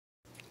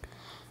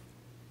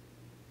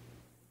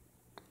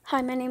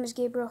Hi, my name is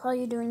Gabriel. How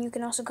you doing? You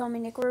can also call me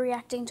Nick. We're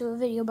reacting to a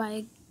video by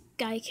a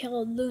guy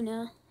called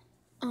Luna.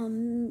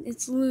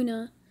 It's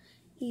Luna.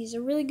 He's a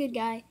really good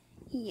guy.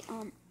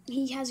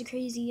 He has a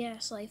crazy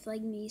ass life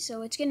like me,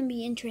 so it's gonna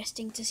be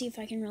interesting to see if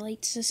I can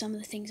relate to some of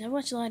the things. I've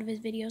watched a lot of his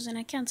videos, and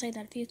I can't say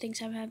that a few things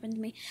have happened to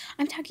me.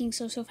 I'm talking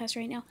so fast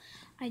right now.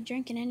 I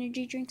drank an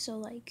energy drink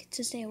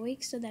to stay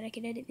awake so that I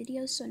could edit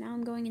videos, so now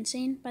I'm going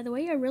insane. By the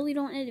way, I really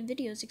don't edit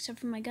videos except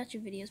for my gotcha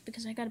videos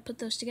because I gotta put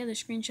those together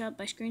screenshot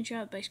by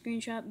screenshot by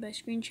screenshot by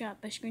screenshot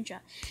by screenshot.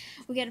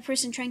 We got a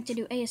person trying to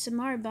do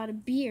ASMR about a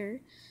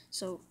beer,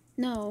 so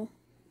no.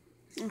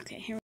 Okay,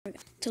 here we go.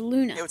 To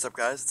Luna. Hey, what's up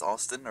guys? It's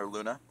Austin, or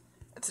Luna.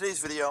 In today's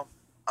video,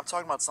 I'm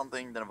talking about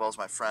something that involves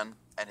my friend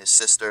and his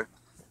sister.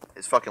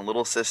 His fucking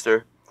little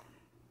sister.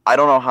 I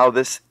don't know how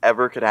this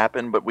ever could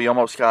happen, but we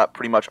almost got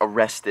pretty much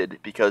arrested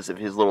because of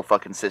his little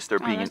fucking sister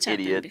being an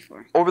idiot.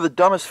 Over the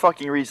dumbest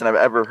fucking reason I've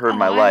ever heard in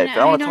my life. And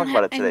I want to talk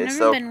about it today.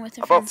 So,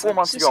 about 4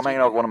 months ago, I'm hanging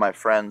out with one of my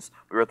friends.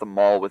 We were at the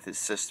mall with his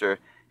sister.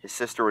 His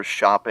sister was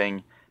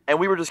shopping. And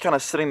we were just kind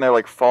of sitting there,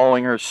 like,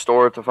 following her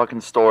store to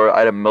fucking store. I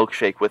had a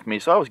milkshake with me,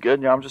 so I was good.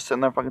 You know, I'm just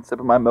sitting there fucking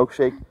sipping my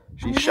milkshake.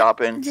 She's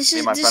shopping. Me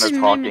and my friend are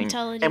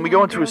talking. And we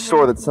go into a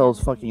store that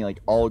sells fucking, like,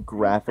 all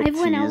graphic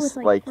tees.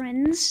 Like,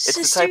 friends, it's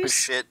the type of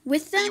shit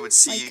that you would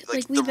see,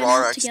 like the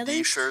Raw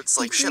XD shirts,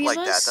 like, shit like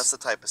that. That's the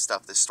type of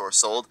stuff this store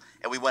sold.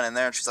 And we went in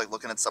there, and she's, like,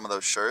 looking at some of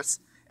those shirts.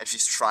 And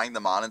she's trying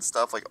them on and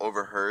stuff, like,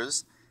 over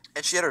hers.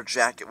 And she had her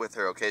jacket with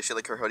her, okay? She had,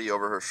 like, her hoodie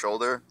over her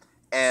shoulder.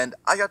 And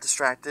I got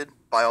distracted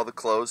by all the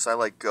clothes, so I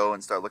like go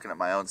and start looking at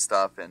my own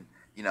stuff, and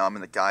you know, I'm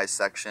in the guys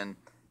section.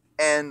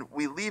 And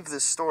we leave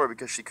this store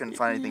because she couldn't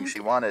find anything she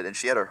wanted, and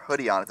she had her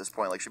hoodie on at this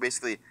point. Like, she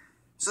basically,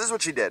 so this is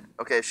what she did,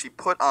 okay? She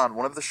put on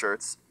one of the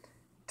shirts,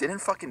 didn't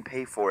fucking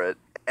pay for it,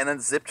 and then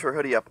zipped her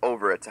hoodie up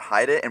over it to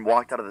hide it and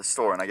walked out of the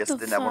store. And I guess it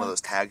didn't have one of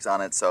those tags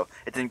on it, so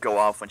it didn't go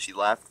off when she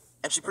left.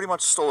 And she pretty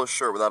much stole a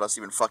shirt without us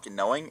even fucking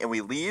knowing. And we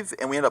leave,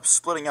 and we end up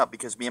splitting up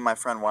because me and my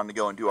friend wanted to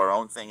go and do our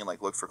own thing and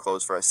like look for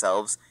clothes for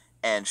ourselves.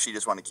 And she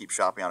just wanted to keep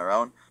shopping on her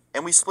own.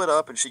 And we split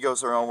up, and she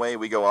goes her own way,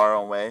 we go our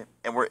own way.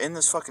 And we're in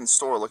this fucking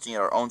store looking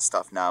at our own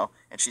stuff now.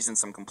 And she's in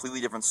some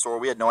completely different store.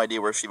 We had no idea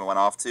where she even went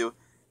off to.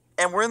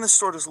 And we're in this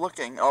store just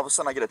looking, and all of a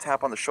sudden I get a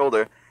tap on the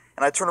shoulder.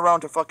 And I turn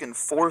around to fucking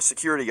 4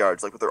 security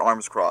guards, like with their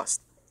arms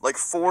crossed. Like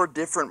 4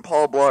 different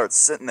Paul Blarts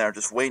sitting there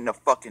just waiting to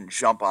fucking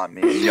jump on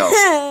me. You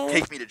know,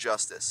 take me to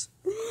justice.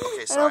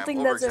 Okay, sorry, I'm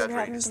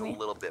over-exaggerating just a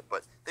little bit.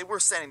 But they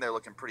were standing there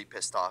looking pretty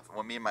pissed off. And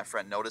when me and my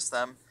friend noticed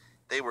them,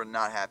 they were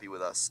not happy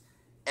with us.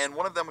 And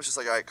one of them was just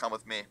like, all right, come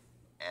with me.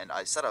 And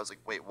I said, I was like,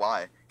 wait,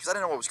 why? Because I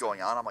didn't know what was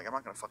going on. I'm like, I'm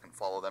not going to fucking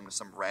follow them to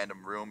some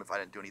random room if I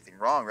didn't do anything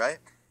wrong, right?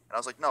 And I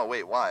was like, no,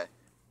 wait, why?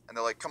 And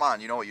they're like, come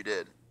on, you know what you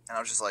did. And I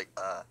was just like,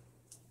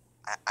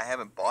 I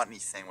haven't bought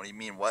anything. What do you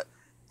mean, what?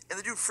 And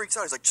the dude freaks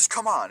out. He's like, just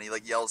come on. And he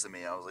like yells at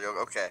me. I was like,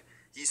 okay.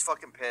 He's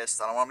fucking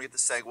pissed. I don't want him to get the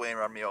Segway and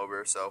run me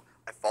over. So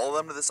I follow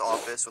them to this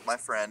office with my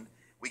friend.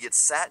 We get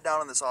sat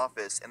down in this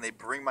office, and they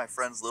bring my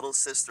friend's little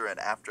sister in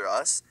after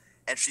us.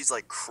 And she's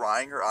like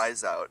crying her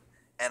eyes out.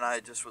 And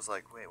I just was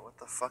like, wait, what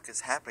the fuck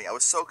is happening? I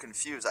was so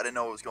confused. I didn't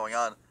know what was going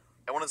on.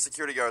 And one of the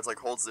security guards like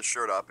holds this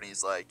shirt up, and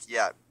he's like,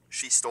 yeah,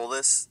 she stole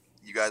this.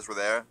 You guys were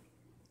there.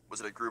 Was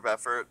it a group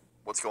effort?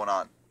 What's going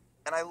on?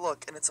 And I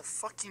look, and it's a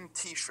fucking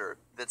t-shirt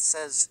that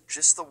says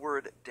just the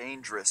word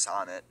dangerous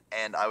on it.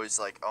 And I was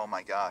like, oh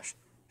my gosh.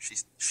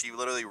 She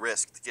literally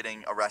risked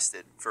getting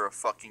arrested for a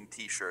fucking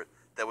t-shirt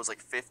that was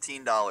like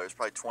 $15,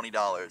 probably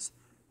 $20,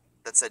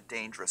 that said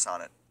dangerous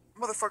on it.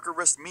 Motherfucker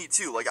risked me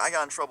too. Like, I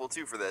got in trouble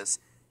too for this.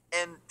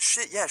 And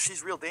shit, yeah,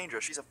 she's real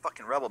dangerous. She's a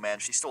fucking rebel, man.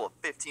 She stole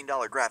a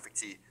 $15 graphic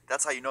tee.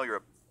 That's how you know you're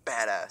a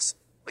badass.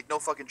 Like, no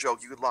fucking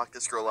joke. You could lock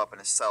this girl up in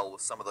a cell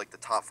with some of, like, the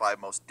top 5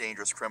 most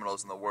dangerous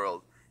criminals in the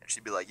world. And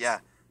she'd be like, yeah,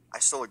 I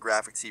stole a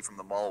graphic tee from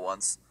the mall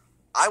once.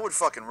 I would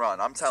fucking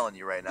run. I'm telling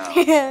you right now.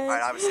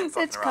 Alright, obviously I'm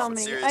fucking around, but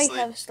seriously,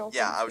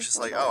 I was just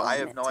like, oh, I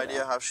have no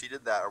idea how she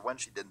did that or when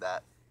she did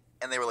that.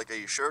 And they were like, are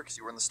you sure? Because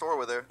you were in the store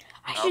with her.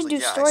 And I was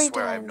like, yeah, I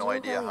swear, I have no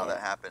idea how that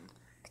happened.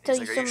 He's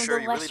like, are you sure?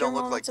 You really don't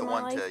look like the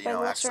one to, you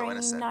know, act so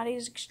innocent.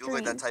 You look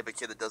like that type of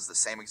kid that does the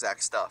same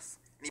exact stuff.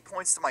 And he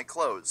points to my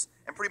clothes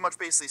and pretty much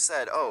basically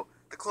said, oh,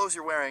 the clothes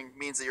you're wearing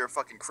means that you're a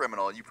fucking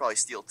criminal and you probably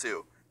steal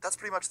too. That's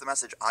pretty much the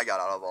message I got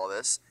out of all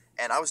this.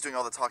 And I was doing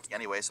all the talking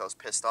anyway, so I was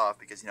pissed off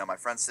because, you know, my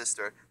friend's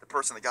sister, the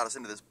person that got us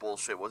into this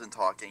bullshit, wasn't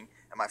talking,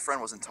 and my friend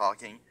wasn't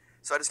talking.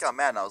 So I just got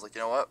mad, and I was like,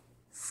 you know what?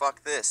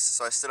 Fuck this.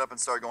 So I stood up and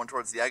started going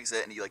towards the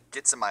exit, and he, like,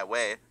 gets in my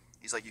way.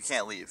 He's like, you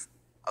can't leave.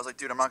 I was like,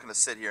 dude, I'm not going to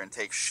sit here and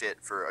take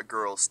shit for a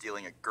girl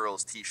stealing a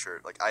girl's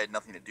t-shirt. Like, I had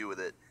nothing to do with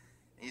it.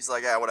 And he's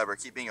like, yeah, whatever,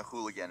 keep being a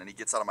hooligan, and he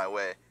gets out of my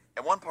way.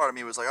 And one part of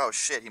me was like, oh,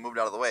 shit, he moved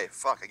out of the way.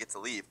 Fuck, I get to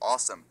leave.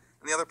 Awesome.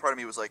 And the other part of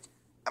me was like,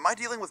 am I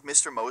dealing with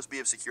Mr. Mosby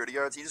of security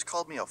guards? He just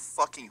called me a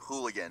fucking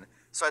hooligan.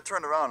 So I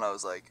turned around and I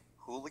was like,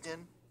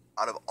 hooligan?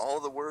 Out of all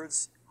the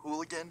words,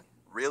 hooligan?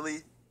 Really?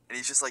 And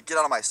he's just like, get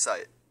out of my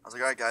sight. I was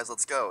like, all right, guys,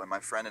 let's go. And my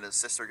friend and his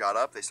sister got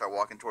up. They start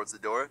walking towards the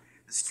door.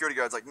 The security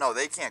guard's like, no,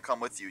 they can't come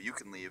with you. You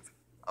can leave.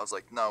 I was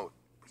like, no,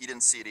 he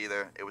didn't see it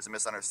either. It was a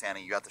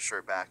misunderstanding. You got the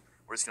shirt back.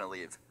 We're just going to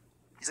leave.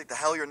 He's like, the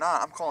hell you're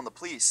not. I'm calling the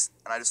police.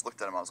 And I just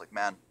looked at him. I was like,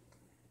 man,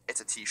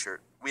 it's a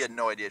t-shirt. We had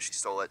no idea she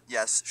stole it.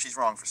 Yes, she's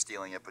wrong for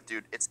stealing it, but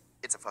dude, it's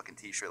a fucking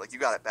t-shirt. Like, you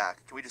got it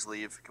back. Can we just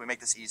leave? Can we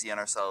make this easy on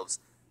ourselves?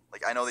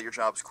 Like, I know that your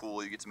job's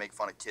cool. You get to make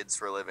fun of kids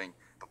for a living,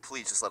 but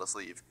please just let us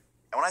leave.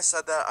 And when I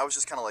said that, I was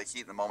just kind of like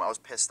heat in the moment. I was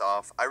pissed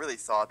off. I really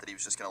thought that he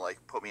was just going to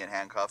like put me in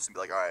handcuffs and be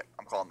like, all right,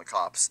 I'm calling the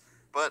cops.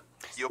 But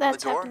he opened the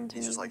door.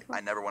 He's just like,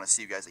 I never want to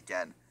see you guys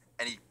again.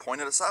 And he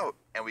pointed us out.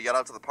 And we got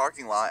out to the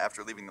parking lot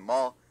after leaving the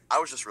mall. I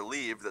was just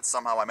relieved that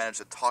somehow I managed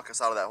to talk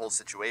us out of that whole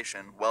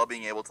situation while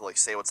being able to like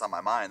say what's on my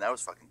mind. That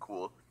was fucking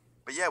cool.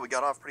 But yeah, we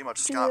got off pretty much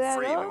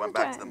scot-free. We went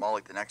back to the mall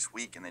like the next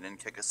week and they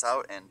didn't kick us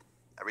out. And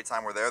every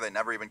time we're there, they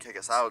never even kick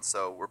us out.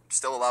 So we're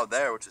still allowed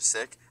there, which is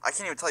sick. I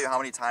can't even tell you how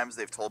many times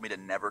they've told me to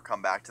never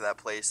come back to that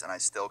place. And I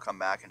still come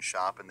back and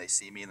shop and they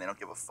see me and they don't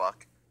give a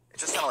fuck.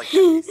 It's just kind of like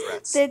empty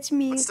threats. That's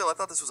me. But still, I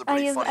thought this was a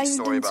pretty funny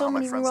story about how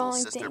my friend's little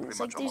sister pretty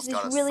much almost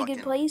got us really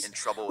good place in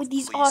trouble with with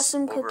these police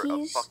awesome over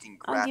cookies. a fucking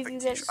I'll graphic give you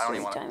guys t-shirt. I don't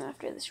even want time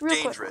after this.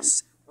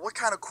 Dangerous. What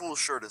kind of cool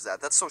shirt is that?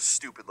 That's so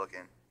stupid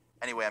looking.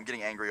 Anyway, I'm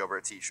getting angry over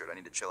a t-shirt. I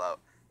need to chill out.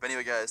 But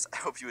anyway, guys, I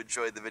hope you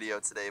enjoyed the video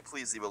today.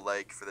 Please leave a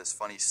like for this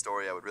funny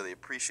story. I would really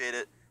appreciate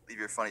it. Leave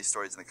your funny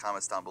stories in the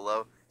comments down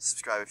below.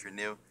 Subscribe if you're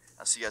new.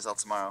 I'll see you guys all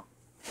tomorrow.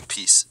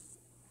 Peace.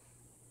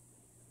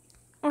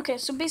 Okay,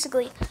 so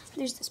basically,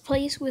 there's this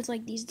place with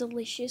like these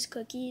delicious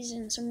cookies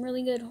and some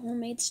really good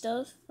homemade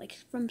stuff, like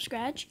from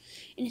scratch,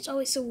 and it's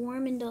always so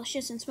warm and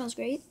delicious and smells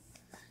great.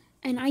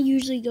 And I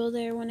usually go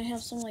there when I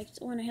have like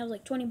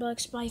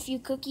 $20, buy a few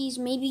cookies,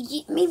 maybe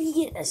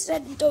get a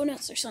set of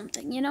donuts or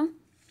something, you know?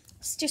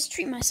 Just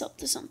treat myself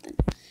to something.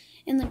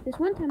 And like this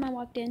one time I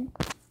walked in,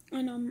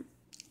 and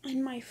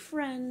my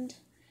friend,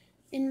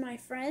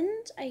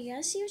 I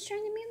guess he was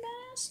trying to be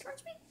badass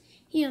towards me.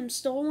 He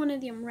stole one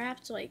of the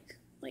wrapped like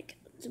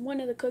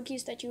one of the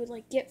cookies that you would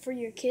like get for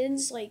your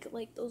kids, like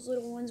those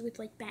little ones with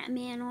like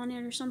Batman on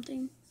it or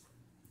something.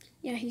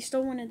 Yeah, he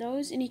stole one of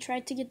those and he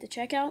tried to get the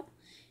checkout,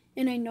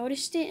 and I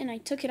noticed it and I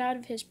took it out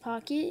of his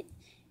pocket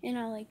and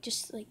I like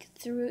just like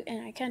threw it,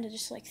 and I kind of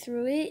just like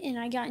threw it, and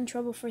I got in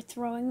trouble for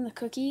throwing the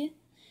cookie.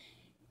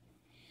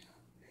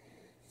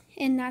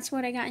 And that's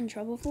what I got in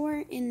trouble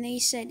for, and they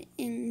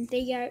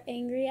got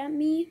angry at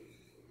me.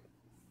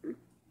 And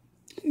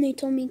they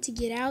told me to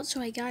get out, so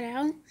I got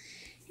out.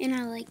 And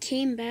I like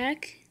came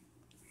back,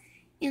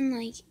 and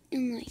I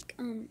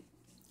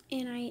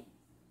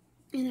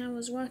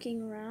was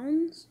walking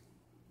around.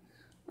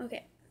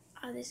 Okay,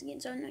 this is getting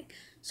so annoying.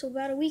 So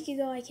about a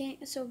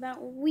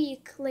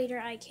week later,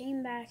 I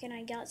came back and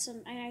I got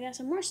some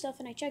more stuff,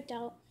 and I checked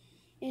out.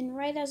 And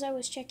right as I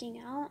was checking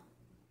out,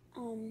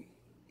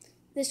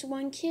 this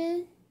one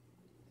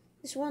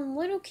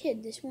little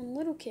kid,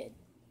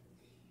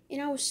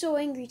 and I was so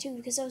angry too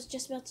because I was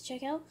just about to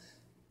check out,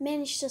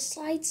 managed to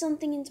slide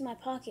something into my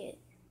pocket.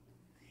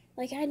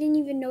 Like, I didn't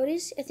even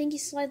notice. I think he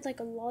slid like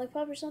a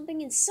lollipop or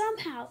something, and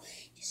somehow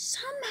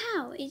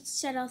it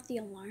set off the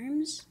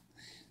alarms.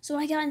 So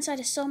I got inside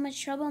of so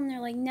much trouble, and they're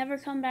like, never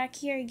come back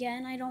here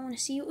again. I don't want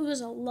to see you. It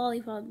was a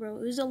lollipop, bro.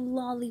 It was a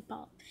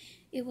lollipop.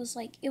 It was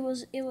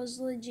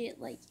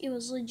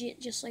legit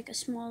just like a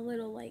small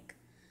little like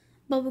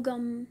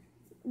bubblegum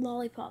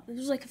lollipop. It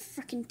was like a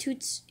freaking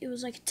it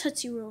was like a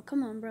Tootsie Roll.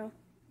 Come on, bro.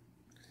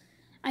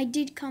 I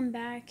did come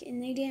back,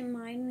 and they didn't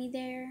mind me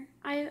there.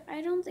 I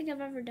don't think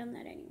I've ever done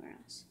that anywhere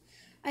else.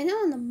 I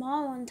know in the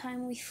mall one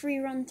time, we free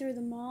run through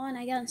the mall, and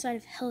I got inside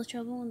of hell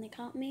trouble when they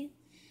caught me.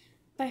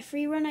 By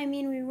free run, I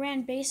mean we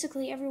ran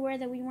basically everywhere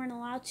that we weren't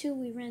allowed to.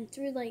 We ran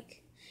through,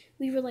 like,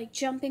 we were, like,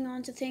 jumping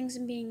onto things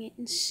and being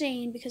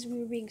insane because we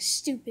were being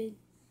stupid.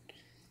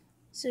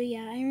 So,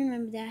 yeah, I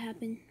remember that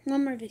happened.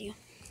 One more video.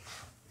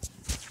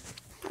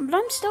 But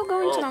I'm still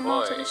going to the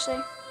mall to this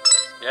day.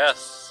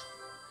 Yes.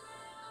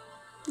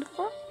 The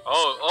fuck?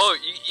 Oh,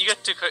 you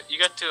get to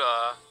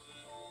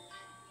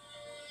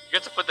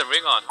put the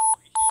ring on.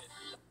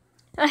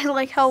 I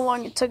like how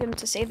long it took him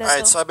to say that.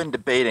 Alright, so I've been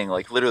debating,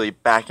 like, literally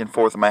back and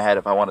forth in my head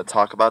if I want to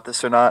talk about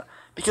this or not.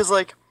 Because,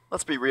 like,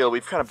 let's be real,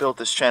 we've kind of built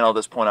this channel at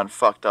this point on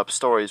fucked up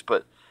stories,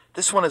 but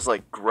this one is,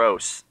 like,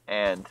 gross.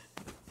 And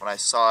when I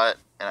saw it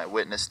and I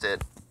witnessed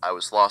it, I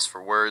was lost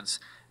for words.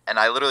 And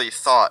I literally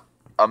thought,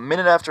 a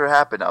minute after it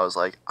happened, I was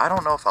like, I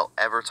don't know if I'll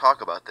ever talk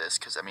about this.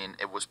 Because, I mean,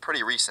 it was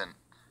pretty recent.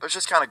 But it's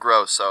just kind of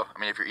gross, so, I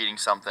mean, if you're eating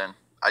something,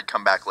 I'd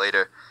come back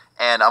later.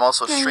 And I'm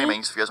also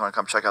streaming, so if you guys want to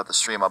come check out the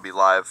stream, I'll be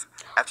live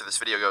after this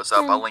video goes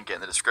up. I'll link it in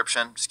the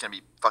description. I'm just going to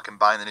be fucking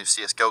buying the new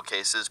CSGO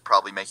cases,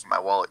 probably making my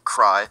wallet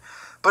cry.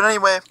 But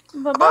anyway,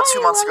 about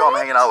 2 months ago, I'm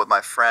hanging out with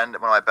my friend,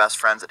 one of my best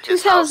friends at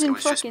his house. It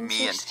was just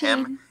me and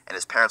him, and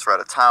his parents were out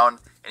of town,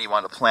 and he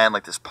wanted to plan,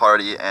 like, this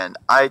party. And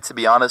I, to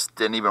be honest,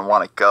 didn't even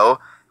want to go.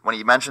 When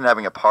he mentioned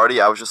having a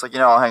party, I was just like, you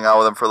know, I'll hang out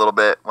with him for a little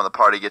bit. When the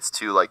party gets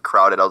too, like,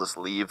 crowded, I'll just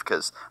leave,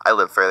 because I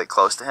live fairly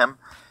close to him.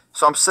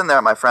 So I'm sitting there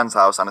at my friend's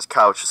house on his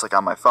couch, just like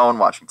on my phone,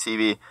 watching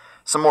TV.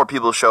 Some more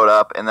people showed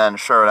up, and then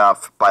sure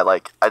enough, by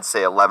like, I'd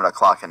say 11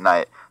 o'clock at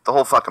night, the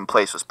whole fucking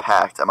place was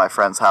packed at my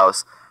friend's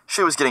house.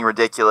 Shit was getting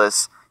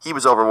ridiculous. He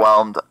was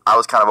overwhelmed. I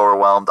was kind of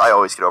overwhelmed. I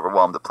always get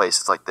overwhelmed at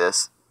places like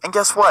this. And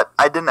guess what?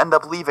 I didn't end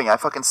up leaving. I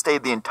fucking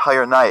stayed the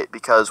entire night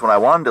because when I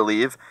wanted to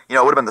leave, you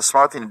know, it would have been the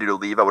smart thing to do to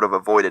leave. I would have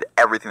avoided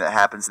everything that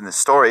happens in this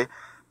story.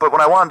 But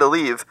when I wanted to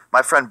leave,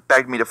 my friend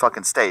begged me to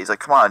fucking stay. He's like,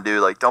 come on,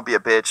 dude, like, don't be a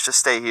bitch. Just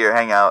stay here,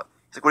 hang out.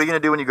 He's like, what are you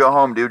going to do when you go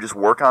home, dude? Just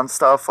work on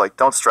stuff? Like,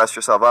 don't stress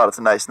yourself out. It's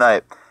a nice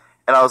night.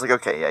 And I was like,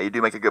 okay, yeah, you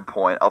do make a good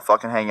point. I'll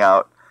fucking hang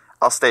out.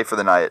 I'll stay for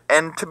the night.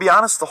 And to be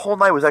honest, the whole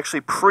night was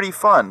actually pretty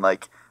fun.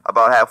 Like,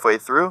 about halfway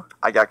through,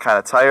 I got kind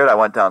of tired. I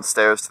went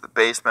downstairs to the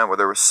basement where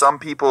there were some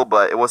people,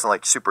 but it wasn't,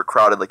 like, super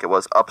crowded like it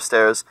was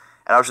upstairs.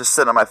 And I was just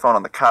sitting on my phone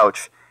on the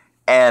couch.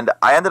 And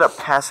I ended up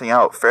passing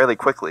out fairly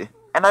quickly.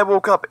 And I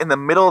woke up in the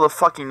middle of the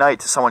fucking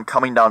night to someone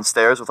coming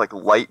downstairs with, like,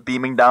 light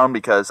beaming down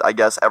because I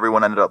guess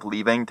everyone ended up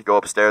leaving to go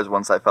upstairs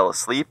once I fell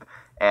asleep.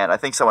 And I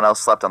think someone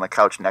else slept on the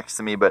couch next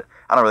to me, but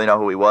I don't really know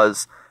who he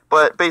was.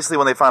 But basically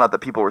when they found out that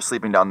people were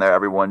sleeping down there,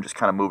 everyone just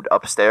kind of moved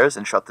upstairs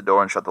and shut the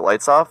door and shut the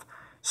lights off.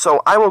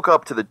 So I woke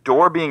up to the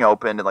door being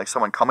opened and, like,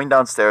 someone coming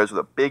downstairs with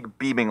a big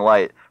beaming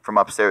light from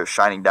upstairs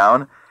shining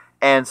down.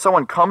 And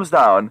someone comes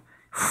down,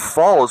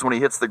 falls when he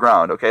hits the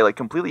ground, okay? Like,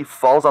 completely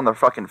falls on their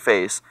fucking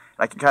face.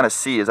 I can kind of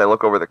see as I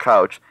look over the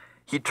couch.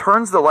 He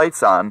turns the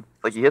lights on,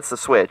 like he hits the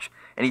switch,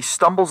 and he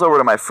stumbles over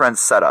to my friend's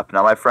setup.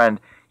 Now, my friend,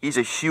 he's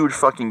a huge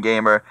fucking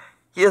gamer.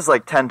 He has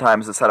like 10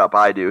 times the setup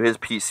I do. His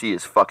PC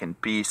is fucking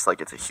beast, like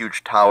it's a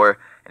huge tower,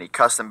 and he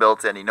custom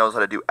built it, and he knows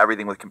how to do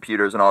everything with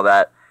computers and all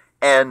that.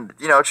 And,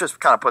 you know, it just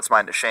kind of puts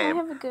mine to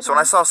shame. So when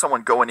I saw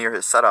someone go near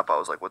his setup, I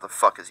was like, what the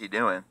fuck is he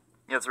doing?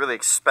 You know, it's a really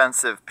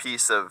expensive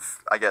piece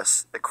of, I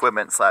guess,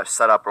 equipment /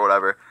 setup or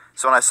whatever.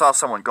 So when I saw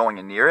someone going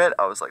in near it,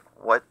 I was like,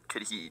 what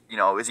could he, you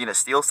know, is he going to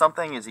steal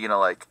something? Is he going to,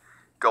 like,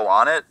 go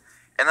on it?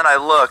 And then I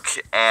look,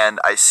 and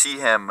I see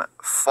him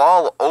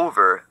fall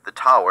over the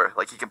tower.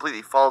 Like, he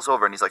completely falls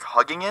over, and he's, like,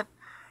 hugging it.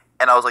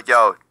 And I was like,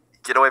 yo,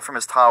 get away from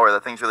his tower.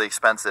 That thing's really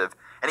expensive.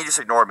 And he just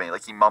ignored me.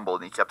 Like, he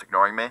mumbled, and he kept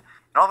ignoring me.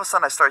 And all of a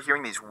sudden, I start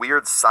hearing these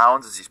weird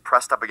sounds as he's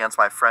pressed up against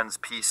my friend's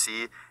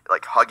PC,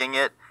 like, hugging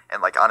it,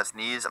 and, like, on his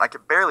knees. And I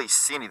could barely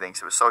see anything,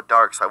 so it was so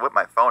dark. So I whipped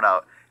my phone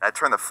out, and I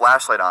turned the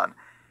flashlight on.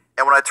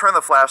 And when I turned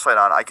the flashlight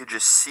on, I could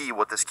just see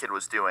what this kid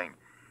was doing.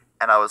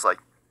 And I was like,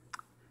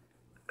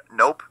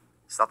 nope,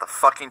 it's not the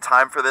fucking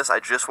time for this. I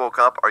just woke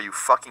up. Are you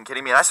fucking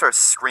kidding me? And I started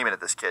screaming at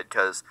this kid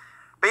because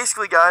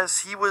basically, guys,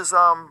 he was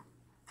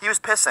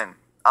pissing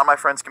on my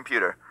friend's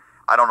computer.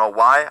 I don't know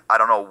why. I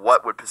don't know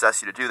what would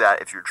possess you to do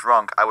that if you're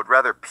drunk. I would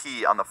rather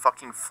pee on the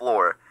fucking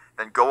floor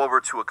than go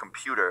over to a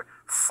computer,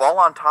 fall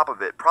on top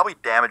of it, probably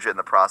damage it in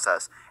the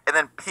process, and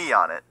then pee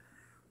on it.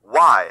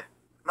 Why?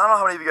 I don't know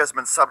how many of you guys have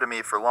been subbed to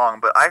me for long,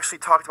 but I actually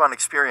talked about an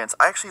experience.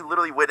 I actually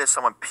literally witnessed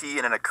someone pee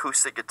in an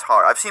acoustic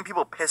guitar. I've seen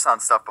people piss on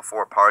stuff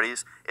before at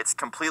parties. It's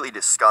completely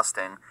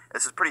disgusting.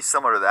 This is pretty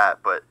similar to that,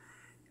 but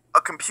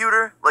a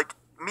computer, like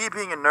me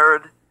being a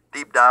nerd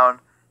deep down,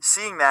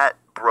 seeing that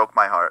broke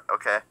my heart,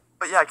 okay?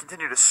 But yeah, I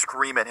continued to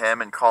scream at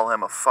him and call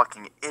him a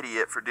fucking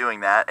idiot for doing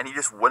that, and he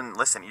just wouldn't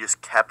listen. He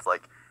just kept,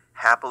 like,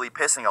 happily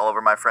pissing all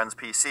over my friend's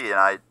PC, and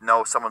I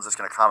know someone's just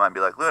going to comment and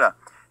be like, Luna,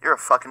 you're a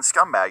fucking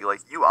scumbag.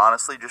 Like, you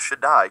honestly just should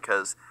die,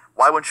 because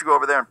why wouldn't you go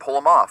over there and pull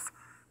him off?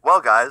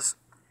 Well, guys,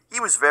 he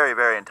was very,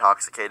 very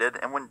intoxicated,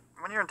 and when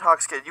you're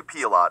intoxicated, you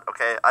pee a lot,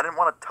 okay? I didn't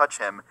want to touch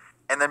him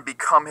and then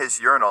become his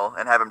urinal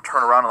and have him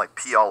turn around and, like,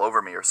 pee all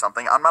over me or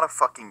something. I'm not a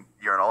fucking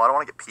urinal. I don't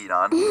want to get peed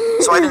on.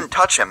 So I didn't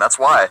touch him. That's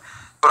why.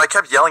 But I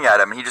kept yelling at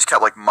him, and he just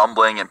kept, like,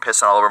 mumbling and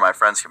pissing all over my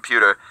friend's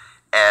computer,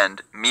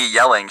 and me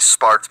yelling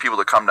sparked people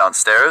to come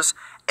downstairs,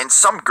 and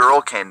some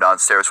girl came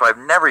downstairs who I've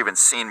never even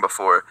seen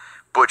before.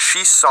 But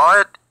she saw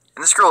it,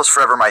 and this girl is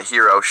forever my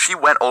hero. She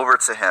went over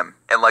to him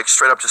and, like,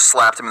 straight up just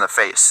slapped him in the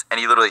face,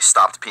 and he literally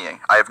stopped peeing.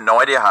 I have no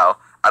idea how.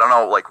 I don't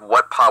know, like,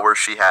 what power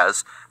she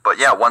has. But,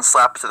 yeah, one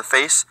slap to the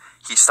face,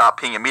 he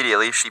stopped peeing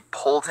immediately. She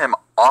pulled him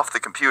off the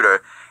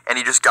computer, and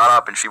he just got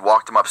up, and she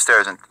walked him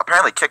upstairs and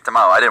apparently kicked him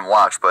out. I didn't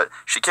watch, but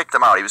she kicked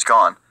him out. He was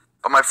gone.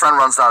 But my friend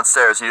runs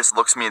downstairs, and he just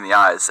looks me in the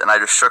eyes, and I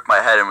just shook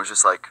my head and was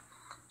just like,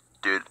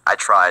 dude, I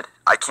tried.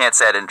 I can't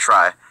say I didn't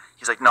try.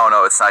 He's like, no,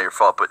 it's not your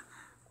fault, but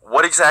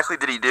what exactly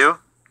did he do?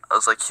 I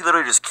was like, he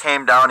literally just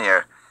came down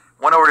here,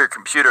 went over to your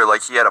computer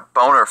like he had a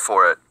boner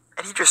for it,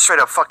 and he just straight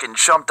up fucking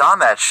jumped on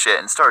that shit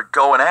and started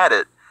going at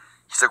it.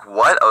 He's like,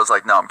 what? I was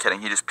like, no, I'm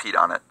kidding. He just peed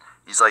on it.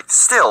 He's like,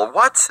 still,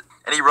 what?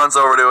 And he runs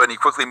over to it, and he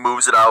quickly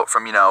moves it out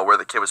from, you know, where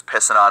the kid was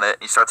pissing on it,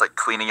 and he starts, like,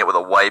 cleaning it with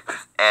a wipe,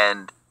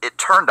 and it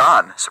turned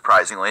on,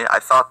 surprisingly. I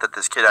thought that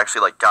this kid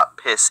actually, like, got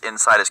piss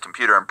inside his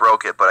computer and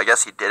broke it, but I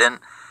guess he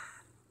didn't.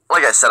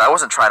 Like I said, I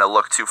wasn't trying to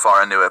look too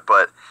far into it,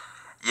 but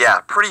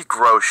yeah, pretty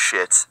gross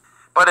shit.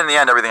 But in the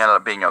end, everything ended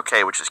up being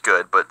okay, which is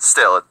good. But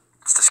still,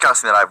 it's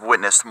disgusting that I've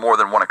witnessed more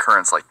than one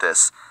occurrence like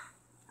this.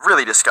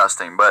 Really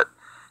disgusting. But,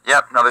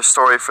 yep, another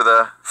story for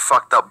the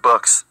fucked up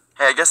books.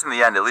 Hey, I guess in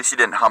the end, at least he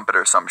didn't hump it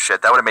or some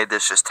shit. That would have made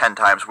this just 10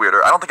 times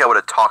weirder. I don't think I would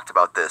have talked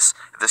about this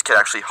if this kid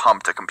actually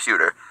humped a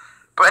computer.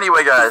 But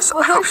anyway, guys,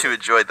 I hope you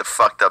enjoyed the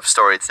fucked up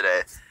story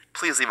today.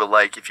 Please leave a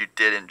like if you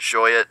did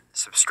enjoy it.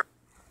 Subscribe.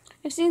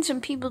 I've seen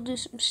some people do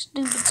some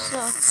stupid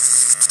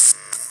stuff.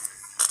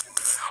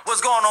 What's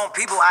going on,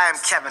 people? I am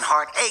Kevin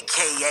Hart,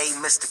 a.k.a.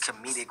 Mr.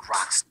 Comedic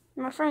Rockstar.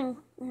 not my friend.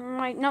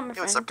 Hey,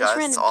 what's up, guys?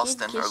 It's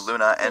Austin, or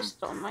Luna, and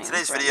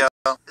today's video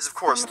is, of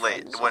course,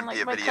 late. It wouldn't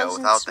be a video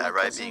without that,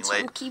 right, being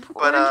late.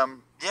 But,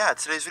 yeah,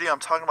 today's video I'm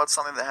talking about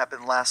something that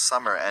happened last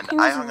summer, and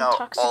I hung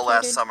out all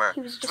last summer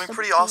doing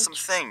pretty awesome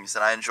things,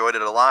 and I enjoyed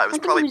it a lot. It was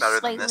probably better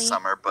than this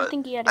summer, but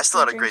I still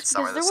had a great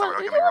summer this summer,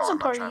 don't get me wrong. I'm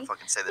not trying to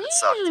fucking say that it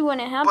sucked.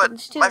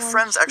 But my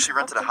friends actually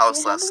rented a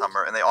house last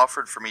summer, and they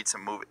offered for me to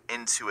move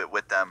into it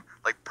with them,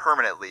 like,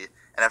 permanently.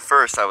 And at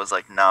first I was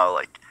like, no,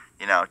 like,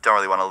 you know, don't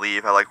really want to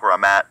leave. I like where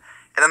I'm at.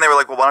 And then they were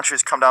like, well, why don't you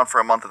just come down for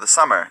a month of the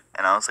summer?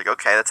 And I was like,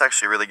 okay, that's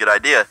actually a really good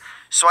idea.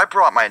 So I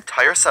brought my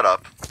entire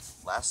setup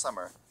last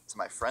summer to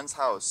my friend's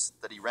house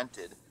that he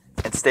rented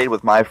and stayed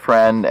with my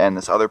friend and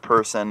this other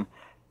person.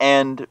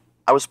 And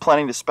I was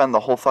planning to spend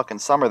the whole fucking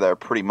summer there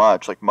pretty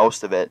much, like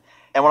most of it.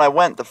 And when I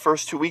went, the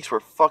first 2 weeks were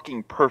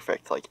fucking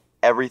perfect. Like,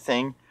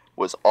 everything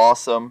was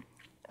awesome.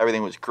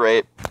 Everything was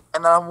great.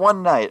 And then on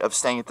one night of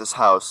staying at this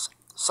house,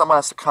 someone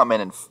has to come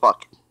in and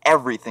fuck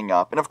everything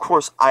up. And of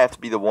course, I have to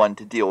be the one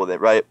to deal with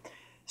it, right?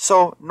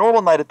 So,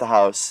 normal night at the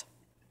house,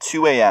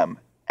 2 a.m.,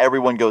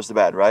 everyone goes to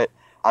bed, right?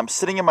 I'm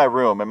sitting in my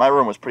room, and my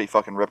room was pretty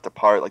fucking ripped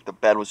apart. Like, the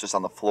bed was just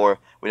on the floor.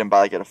 We didn't buy,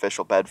 like, an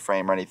official bed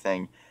frame or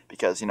anything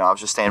because, you know, I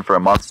was just staying for a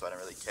month, so I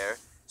didn't really care.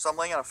 So I'm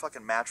laying on a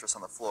fucking mattress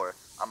on the floor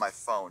on my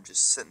phone,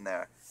 just sitting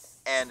there.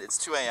 And it's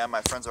 2 a.m.,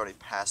 my friend's already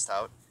passed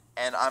out,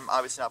 and I'm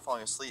obviously not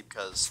falling asleep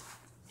because,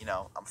 you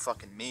know, I'm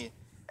fucking me.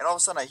 And all of a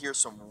sudden I hear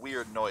some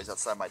weird noise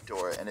outside my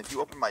door, and if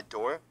you open my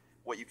door,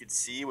 what you could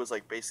see was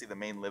like basically the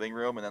main living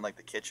room and then like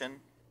the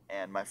kitchen,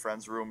 and my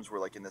friend's rooms were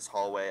like in this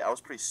hallway. I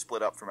was pretty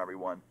split up from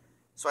everyone.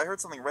 So I heard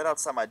something right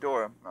outside my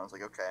door, and I was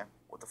like, okay,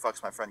 what the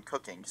fuck's my friend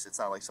cooking? Because it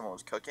sounded like someone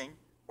was cooking.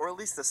 Or at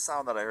least the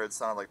sound that I heard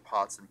sounded like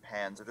pots and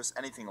pans or just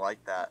anything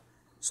like that.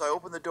 So I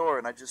open the door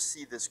and I just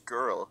see this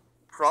girl,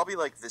 probably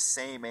like the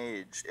same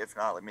age, if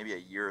not like maybe a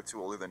year or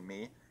two older than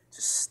me,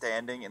 just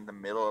standing in the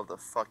middle of the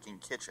fucking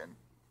kitchen.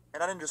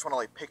 And I didn't just want to,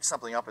 like, pick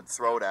something up and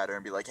throw it at her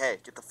and be like, hey,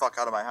 get the fuck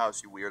out of my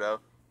house, you weirdo.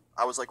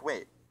 I was like,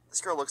 wait,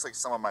 this girl looks like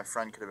someone my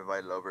friend could have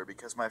invited over,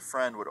 because my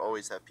friend would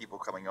always have people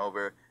coming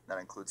over, and that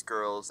includes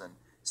girls, and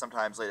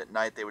sometimes late at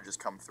night they would just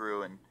come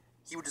through, and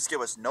he would just give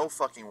us no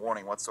fucking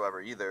warning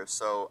whatsoever either,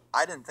 so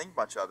I didn't think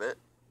much of it.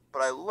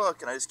 But I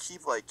look, and I just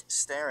keep, like,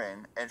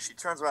 staring, and she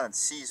turns around and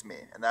sees me,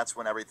 and that's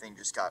when everything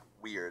just got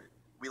weird.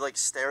 We, like,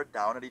 stared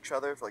down at each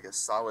other for, like, a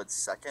solid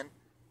second,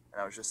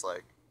 and I was just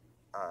like,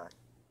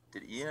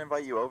 did Ian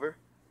invite you over?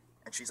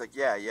 And she's like,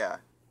 yeah. I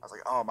was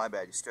like, oh, my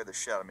bad, you scared the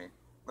shit out of me.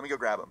 Let me go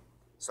grab him.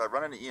 So I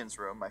run into Ian's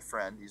room, my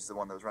friend, he's the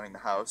one that was running the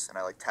house, and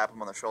I, like, tap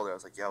him on the shoulder. I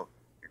was like, yo,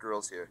 your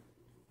girl's here.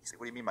 He's like,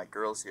 what do you mean my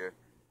girl's here?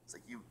 It's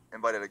like, you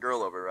invited a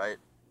girl over, right?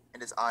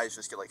 And his eyes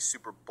just get, like,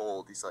 super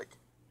bold. He's like,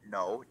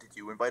 no, did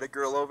you invite a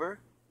girl over?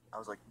 I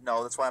was like,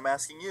 no, that's why I'm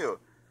asking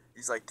you.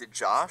 He's like, did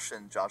Josh?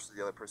 And Josh was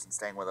the other person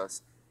staying with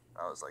us.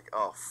 And I was like,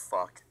 oh,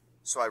 fuck.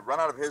 So I run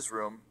out of his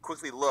room,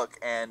 quickly look,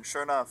 and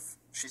sure enough,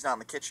 she's not in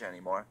the kitchen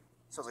anymore.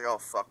 So I was like, oh,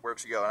 fuck, where'd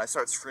she go? And I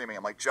start screaming.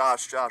 I'm like,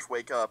 Josh,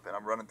 wake up. And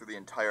I'm running through the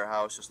entire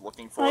house just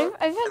looking for her.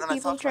 I've had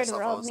people try to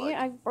rob me.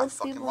 I've broke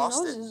people's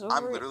noses over it.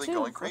 I'm literally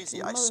going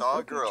crazy. I saw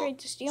a girl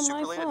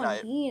super late at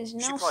night.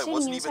 She probably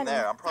wasn't even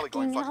there. I'm probably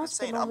going fucking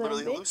insane. I'm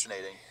literally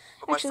hallucinating.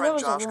 But my friend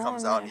Josh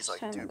comes out and he's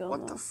like, dude,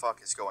 what the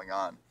fuck is going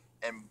on?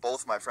 And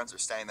both my friends are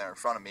standing there in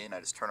front of me, and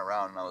I just turn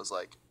around and I was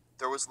like,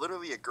 there was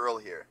literally a girl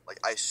here.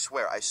 Like, I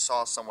swear, I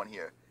saw someone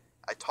here.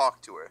 I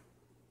talked to her.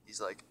 He's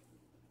like,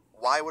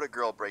 why would a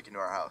girl break into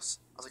our house?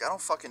 I was like, I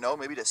don't fucking know,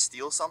 maybe to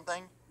steal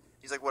something?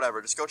 He's like,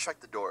 whatever, just go check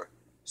the door.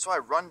 So I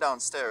run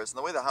downstairs, and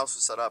the way the house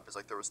was set up is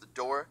like there was the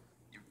door,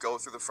 you go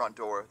through the front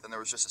door, then there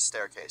was just a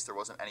staircase. There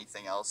wasn't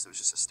anything else, it was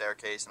just a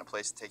staircase and a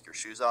place to take your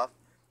shoes off.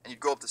 And you'd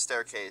go up the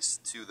staircase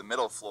to the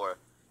middle floor,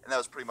 and that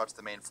was pretty much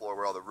the main floor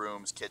where all the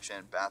rooms,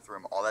 kitchen,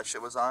 bathroom, all that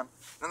shit was on. And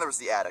then there was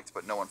the attic,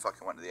 but no one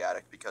fucking went to the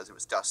attic because it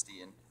was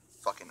dusty and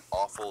fucking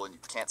awful, and you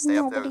can't stay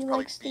up there. There's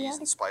probably bees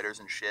and spiders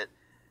and shit.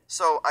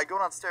 So I go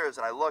downstairs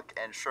and I look,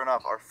 and sure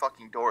enough, our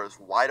fucking door is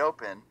wide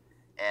open,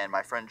 and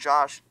my friend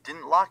Josh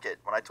didn't lock it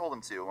when I told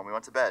him to when we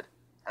went to bed.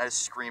 And I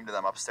just screamed to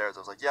them upstairs.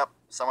 I was like, yep,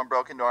 someone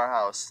broke into our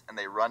house, and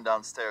they run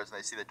downstairs and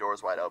they see the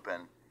doors wide open.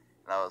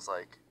 And I was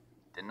like,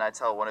 didn't I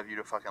tell one of you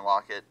to fucking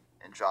lock it?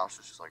 And Josh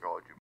was just like, oh,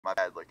 dude, my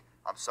bad, like,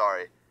 I'm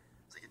sorry.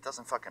 I was like, it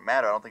doesn't fucking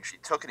matter. I don't think she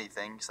took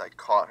anything because I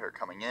caught her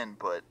coming in,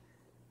 but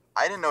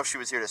I didn't know she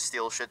was here to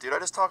steal shit, dude. I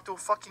just talked to a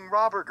fucking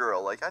robber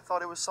girl. Like, I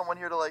thought it was someone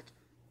here to, like,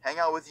 hang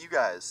out with you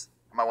guys.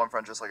 And my one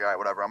friend just like, all right,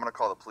 whatever, I'm going to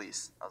call the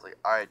police. I was like,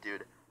 all right,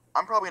 dude,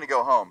 I'm probably going to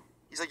go home.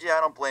 He's like, yeah,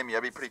 I don't blame you.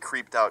 I'd be pretty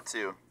creeped out,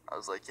 too. I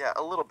was like, yeah,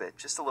 a little bit,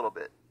 just a little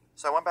bit.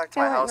 So I went back to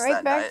my house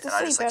that night, and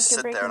I just, like,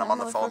 sit there, and I'm on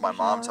the phone with my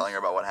mom telling her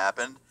about what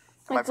happened.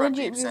 And my friend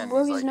beeps in,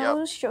 he's like,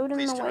 yep,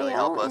 please can really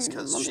help us,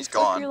 because she's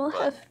gone,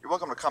 but you're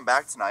welcome to come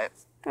back tonight.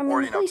 I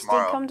mean, the police did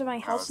come to my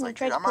house and they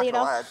tried to play it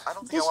off.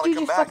 This dude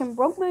just fucking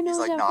broke my nose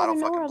out of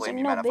nowhere. I was like,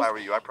 no,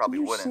 bitch,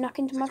 you snuck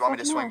into my fucking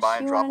house. You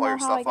wanna know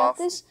how I got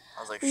this?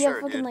 I was like,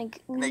 sure, dude.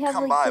 And they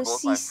come by,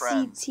 both my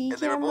friends, and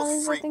they were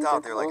both freaked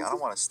out. They were like, I don't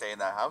want to stay in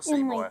that house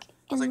anymore.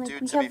 I was like,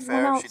 dude, to be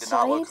fair, she did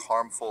not look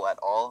harmful at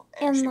all,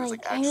 and she was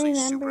like actually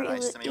super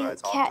nice to me when I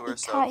talked to her.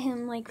 So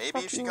maybe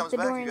if she comes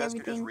back, you guys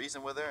could just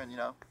reason with her and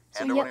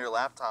hand her one of your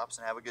laptops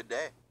and have a good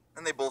day.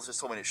 And they both just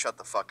told me to shut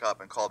the fuck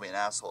up and called me an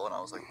asshole, and I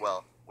was like,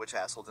 well, which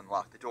asshole didn't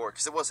lock the door?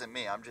 Because it wasn't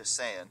me. I'm just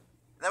saying.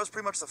 And that was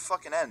pretty much the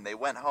fucking end. They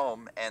went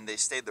home and they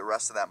stayed the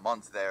rest of that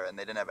month there, and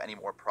they didn't have any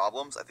more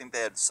problems. I think they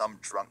had some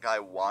drunk guy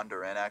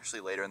wander in actually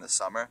later in the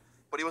summer,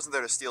 but he wasn't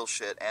there to steal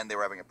shit, and they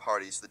were having a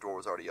party, so the door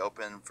was already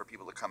open for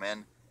people to come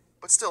in.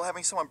 But still,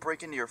 having someone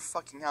break into your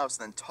fucking house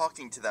and then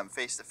talking to them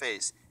face to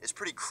face is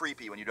pretty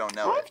creepy when you don't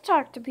know it. I've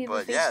talked to people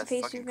face to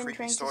face who've been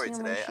trying to story steal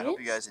today. my shit. I hope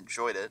you guys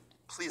enjoyed it.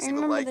 Please leave a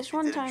remember like this if you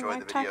one did time enjoy I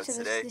the video talked to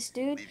today. this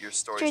dude, Leave your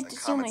stories tried in the to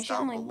steal my comments shit.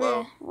 I'm down like,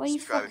 below. bruh, what the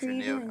Subscribe fuck if are you're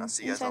you new, and doing I'll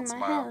see you guys inside all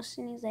my tomorrow. house?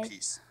 And he's like,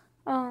 Peace.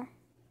 oh,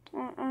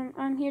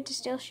 I'm here to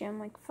steal shit. I'm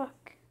like,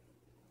 fuck.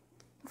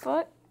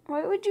 What?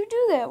 Why would you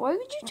do that? Why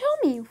would you tell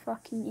me, you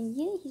fucking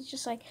idiot? He's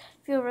just like,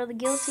 feel really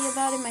guilty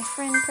about it. My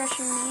friend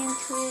pressured me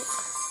into it.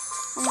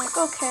 I'm like,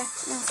 okay.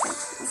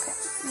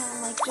 And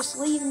I'm like, just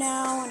leave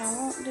now, and I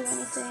won't do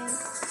anything.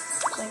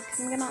 It's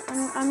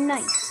like, I'm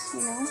nice,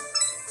 you know?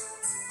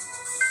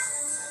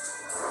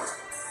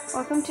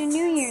 Welcome to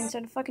New Year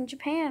instead of fucking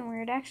Japan,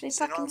 where it actually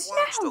fucking snows. I've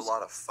watched a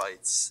lot of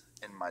fights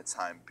in my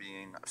time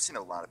being. I've seen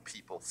a lot of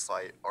people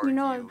fight, argue, you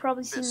know, I've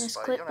probably seen this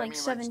clip you know like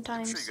 7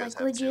 times. Sure like,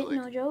 legit,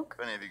 no joke.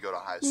 If any of you go to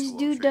high school, This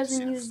dude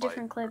doesn't use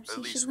different clips.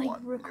 He should, like,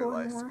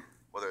 record more.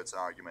 Whether it's an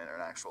argument or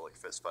an actual, like,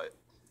 fist fight.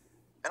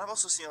 And I've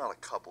also seen a lot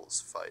of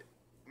couples fight.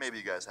 Maybe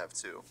you guys have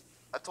too.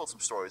 I've told some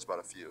stories about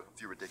a few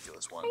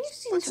ridiculous ones.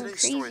 But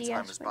today's story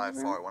time is by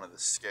far one of the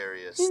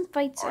scariest I've seen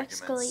fights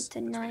arguments escalate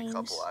to between a knives.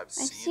 couple I've I've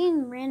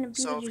seen random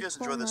people So if you guys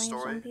just enjoyed this pull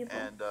story knives on people.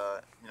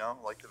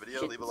 and like the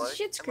video, leave a like.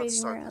 Shit's and let's crazy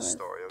start where I this live.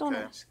 story, Don't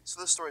okay? ask.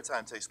 So this story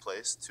time takes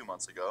place 2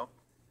 months ago,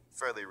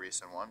 fairly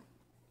recent one.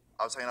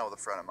 I was hanging out with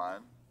a friend of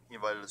mine. He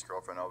invited his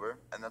girlfriend over,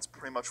 and that's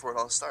pretty much where it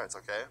all starts,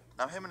 okay?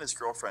 Now, him and his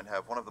girlfriend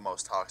have one of the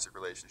most toxic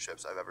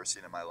relationships I've ever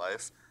seen in my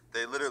life.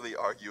 They literally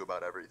argue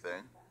about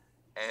everything,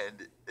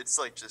 and it's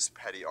like just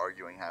petty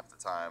arguing half the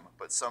time,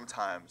 but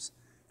sometimes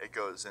it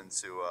goes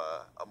into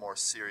a more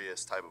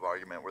serious type of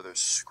argument where they're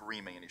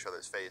screaming in each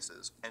other's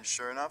faces. And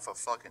sure enough, a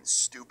fucking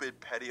stupid,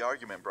 petty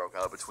argument broke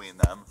out between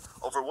them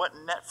over what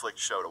Netflix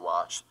show to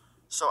watch.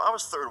 So I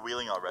was third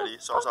wheeling already,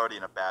 so I was already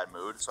in a bad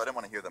mood, so I didn't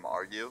want to hear them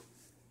argue.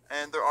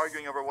 And they're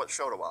arguing over what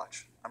show to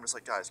watch. I'm just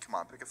like, guys, come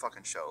on, pick a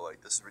fucking show.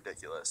 Like, this is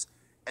ridiculous.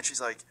 And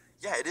she's like,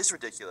 yeah, it is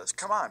ridiculous.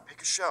 Come on,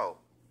 pick a show.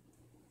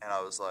 And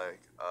I was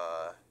like,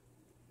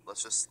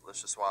 let's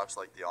just watch,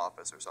 like, The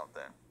Office or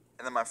something.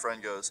 And then my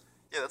friend goes,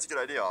 yeah, that's a good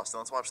idea,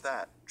 Austin. Let's watch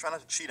that. Try not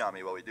to cheat on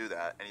me while we do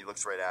that. And he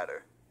looks right at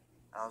her.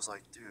 And I was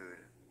like, dude,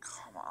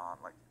 come on.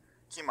 Like,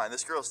 keep in mind,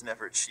 this girl's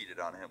never cheated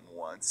on him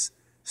once.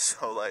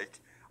 So, like,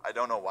 I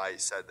don't know why he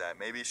said that.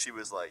 Maybe she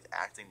was, like,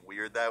 acting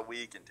weird that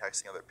week and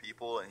texting other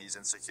people, and he's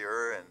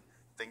insecure and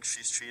thinks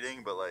she's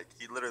cheating. But, like,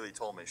 he literally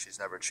told me she's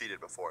never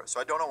cheated before. So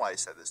I don't know why he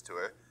said this to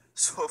her.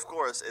 So, of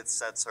course, it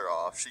sets her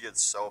off. She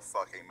gets so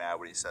fucking mad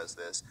when he says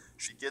this.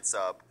 She gets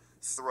up,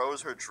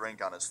 throws her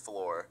drink on his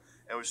floor,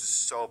 and was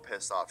just so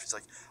pissed off. She's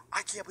like,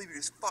 I can't believe you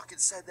just fucking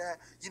said that.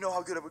 You know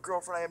how good of a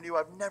girlfriend I am to you.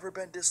 I've never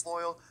been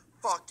disloyal.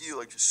 Fuck you.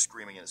 Like, just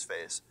screaming in his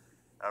face.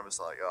 And I'm just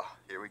like, oh,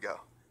 here we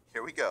go.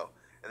 Here we go.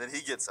 And then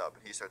he gets up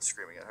and he starts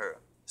screaming at her.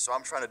 So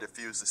I'm trying to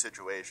diffuse the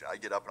situation. I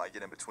get up and I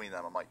get in between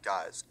them. I'm like,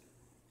 guys,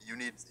 you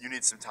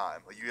need some time.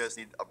 Like, you guys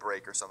need a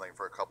break or something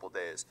for a couple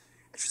days.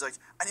 And she's like,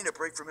 I need a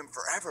break from him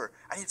forever.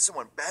 I need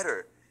someone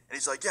better. And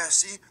he's like, yeah,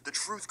 see, the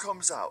truth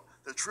comes out.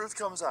 The truth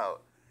comes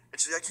out. And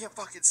she's like, I can't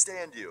fucking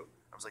stand you.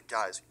 I was like,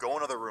 guys, go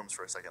in other rooms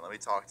for a second. Let me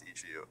talk to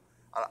each of you.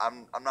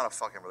 I'm not a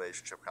fucking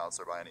relationship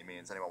counselor by any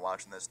means. Anyone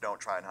watching this, don't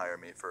try and hire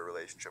me for a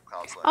relationship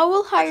counselor. I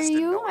will hire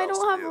you. I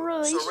don't have a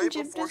relationship.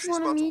 So right just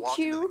want to meet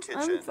you.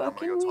 Kitchen, I'm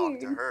fucking I'm gonna go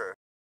weird. talk to her.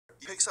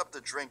 He picks up the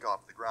drink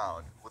off the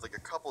ground with like a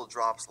couple of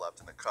drops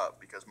left in the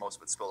cup because most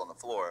of it spilled on the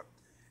floor.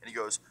 And he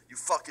goes, you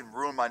fucking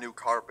ruined my new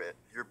carpet.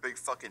 You're a big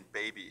fucking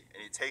baby.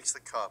 And he takes the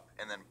cup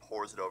and then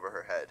pours it over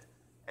her head.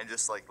 And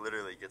just like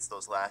literally gets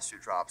those last few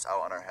drops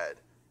out on her head.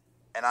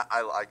 And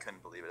I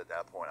couldn't believe it at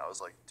that point. I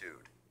was like,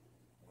 dude,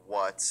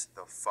 what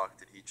the fuck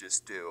did he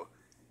just do?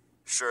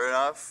 Sure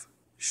enough,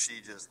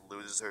 she just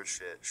loses her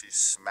shit. She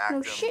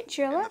smacked him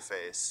in the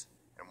face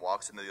and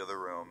walks into the other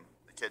room,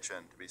 the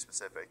kitchen to be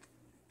specific.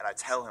 And I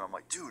tell him, I'm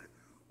like, dude,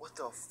 what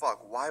the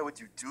fuck? Why would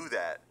you do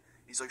that?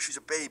 He's like, she's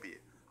a baby.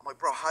 I'm like,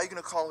 bro, how are you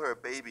going to call her a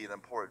baby and then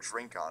pour a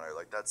drink on her?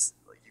 Like, that's,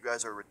 like, you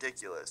guys are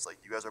ridiculous. Like,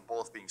 you guys are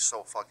both being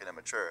so fucking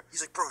immature.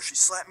 He's like, bro, she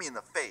slapped me in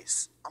the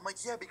face. I'm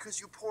like, yeah,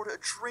 because you poured a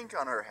drink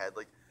on her head.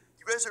 Like,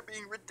 you guys are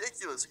being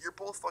ridiculous. You're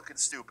both fucking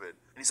stupid.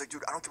 And he's like,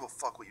 dude, I don't give a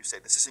fuck what you say.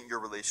 This isn't your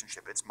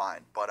relationship. It's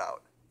mine. Butt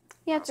out.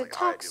 Yeah, it's a like,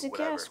 toxic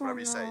ass one. Whatever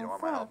you say, you don't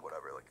want my help,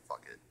 whatever. Like,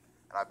 fuck it.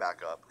 And I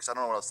back up because I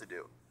don't know what else to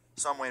do.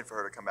 So I'm waiting for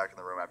her to come back in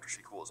the room after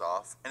she cools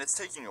off. And it's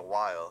taking a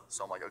while.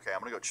 So I'm like, okay, I'm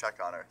going to go check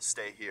on her.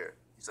 Stay here.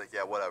 He's like,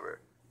 yeah, whatever.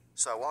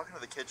 So I walk into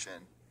the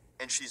kitchen,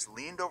 and she's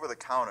leaned over the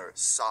counter,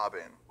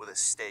 sobbing, with a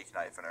steak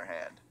knife in her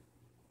hand.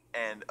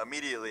 And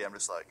immediately I'm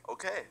just like,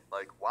 okay,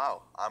 like,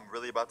 wow, I'm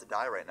really about to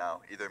die right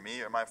now. Either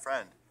me or my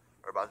friend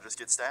are about to just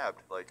get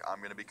stabbed. Like, I'm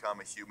going to become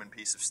a human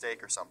piece of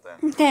steak or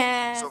something.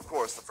 So, of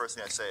course, the first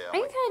thing I say,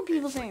 I've had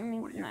people threaten me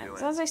with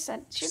knives. As I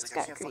said, shit's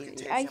got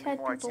crazy. I've had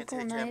people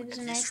pull knives,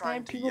 and I've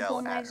had people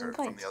pull knives in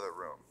fights. From the other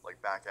room,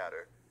 like, back at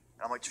her.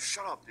 And I'm like, just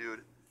shut up, dude.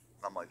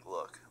 And I'm like,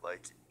 look,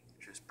 like,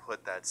 just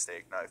put that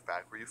steak knife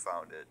back where you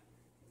found it.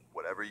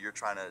 Whatever you're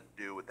trying to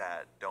do with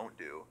that, don't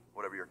do.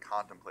 Whatever you're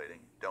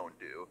contemplating, don't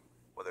do.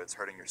 Whether it's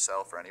hurting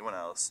yourself or anyone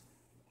else.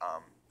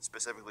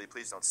 Specifically,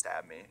 please don't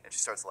stab me. And she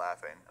starts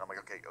laughing. And I'm like,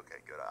 okay, good.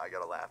 I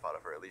got a laugh out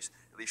of her. At least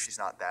she's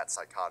not that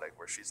psychotic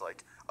where she's,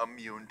 like,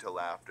 immune to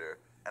laughter.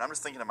 And I'm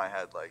just thinking in my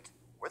head, like,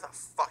 where the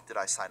fuck did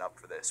I sign up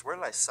for this? Where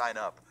did I sign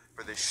up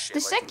for this shit?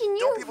 The second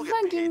you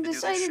fucking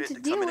decided to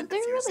deal with their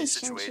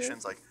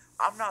relationship. Like,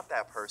 I'm not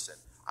that person.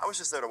 I was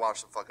just there to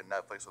watch some fucking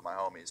Netflix with my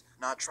homies,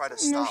 not try to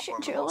stop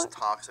one of the most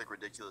toxic,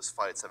 ridiculous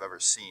fights I've ever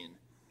seen.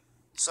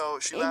 So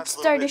she laughs a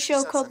little bit. It started a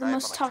show called The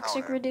Most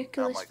Toxic,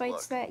 Ridiculous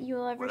Fights That You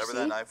Will Ever See. Whatever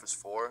that knife was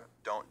for,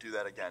 don't do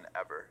that again,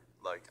 ever.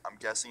 Like, I'm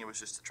guessing it was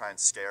just to try and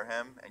scare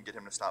him and get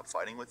him to stop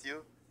fighting with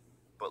you.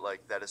 But,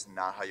 like, that is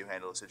not how you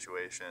handle a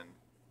situation.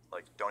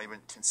 Like, don't even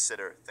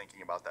consider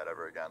thinking about that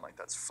ever again. Like,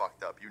 that's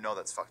fucked up. You know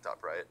that's fucked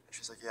up, right?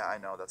 She's like, yeah, I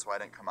know. That's why I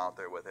didn't come out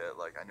there with it.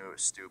 Like, I knew it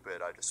was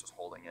stupid. I just was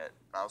holding it.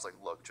 And I was like,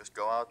 look, just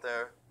go out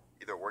there.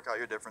 Either work out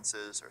your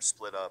differences or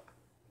split up.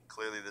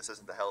 Clearly, this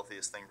isn't the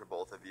healthiest thing for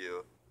both of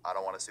you. I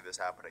don't want to see this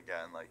happen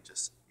again. Like,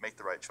 just make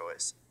the right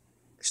choice.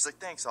 And she's like,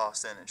 thanks,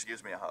 Austin. And she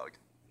gives me a hug.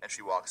 And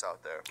she walks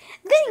out there.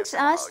 Thanks,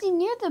 Austin.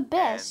 You're the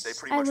best.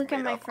 I look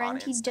at my friend.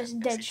 He just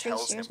dead straight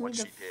stares me.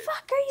 The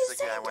fuck are you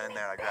saying? Yeah, I went in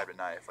there and I grabbed a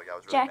knife. Like, I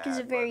was really Jack is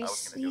a very,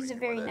 he's a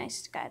very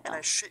nice guy, though. And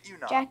I shit you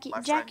not.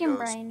 Jack and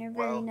Brian are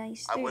very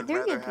nice. I would they're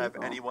rather good have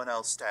people. anyone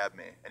else stab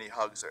me. And he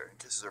hugs her and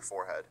kisses her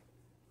forehead.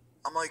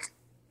 I'm like,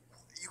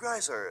 you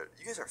guys are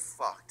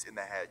fucked in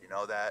the head. You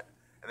know that?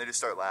 And they just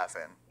start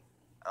laughing.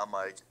 And I'm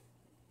like,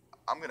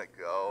 I'm gonna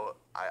go.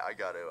 I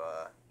gotta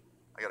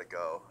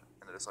go.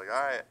 And they're just like,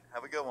 all right,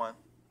 have a good one.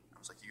 I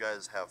was like, you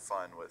guys have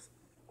fun with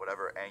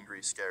whatever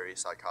angry, scary,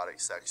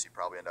 psychotic sex you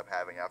probably end up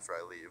having after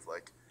I leave.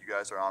 Like, you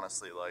guys are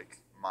honestly,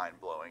 like,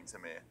 mind-blowing to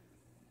me.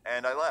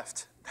 And I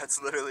left.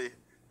 That's literally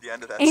the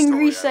end of that story.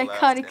 Angry,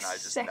 psychotic and I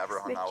just sex never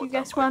hung that out you with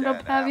guys them wound up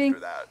again having. after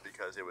that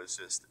because it was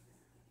just,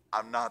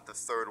 I'm not the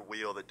third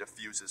wheel that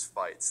diffuses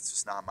fights. It's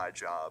just not my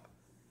job.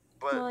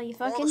 But well, you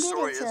all fucking the did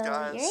story it, is, so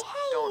guys,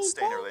 don't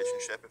stay in a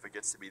relationship if it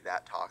gets to be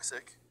that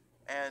toxic.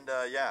 And,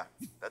 yeah,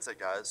 that's it,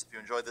 guys. If you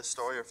enjoyed this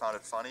story or found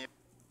it funny,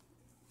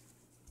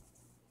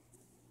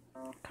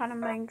 kind of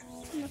buying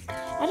drugs.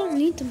 I don't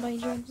need to buy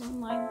drugs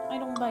online. I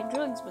don't buy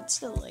drugs, but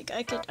still, like,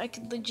 I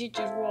could legit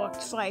just walk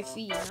 5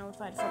 feet and I would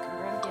find a fucking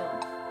drug dealer.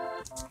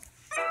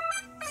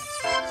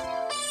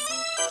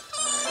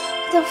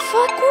 The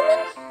fuck,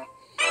 woman?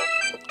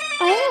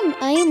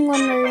 I am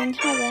wondering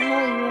how the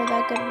hell you are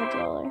that good of a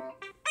driller.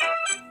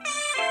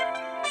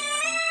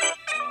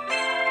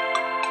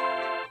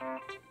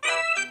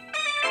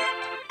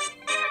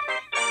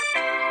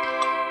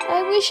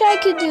 I wish I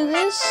could do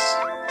this.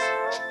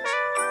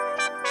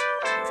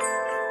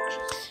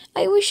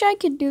 I wish I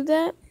could do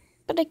that,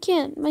 but I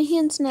can't. My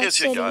hand's not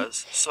steady.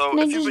 Guys. So and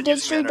if I you've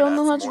just been using the don't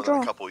know how internet to for more draw.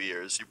 than a couple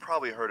years, you've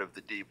probably heard of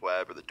the deep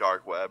web or the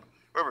dark web,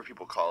 whatever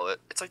people call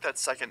it. It's like that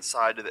second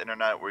side to the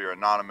internet where you're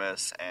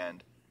anonymous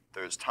and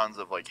there's tons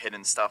of like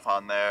hidden stuff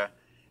on there,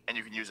 and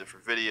you can use it for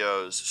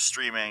videos,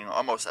 streaming,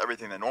 almost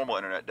everything the normal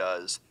internet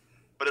does.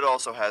 But it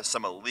also has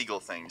some illegal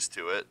things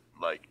to it,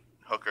 like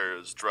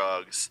hookers,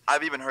 drugs.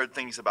 I've even heard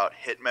things about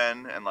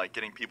hitmen and like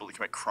getting people to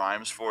commit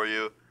crimes for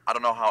you. I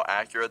don't know how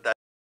accurate that is.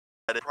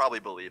 I'd probably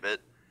believe it.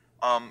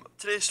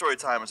 Today's story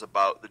time is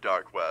about the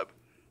dark web.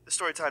 The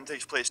story time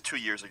takes place 2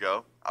 years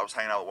ago. I was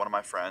hanging out with one of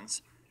my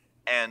friends,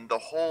 and the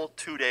whole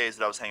 2 days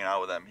that I was hanging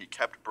out with him, he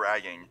kept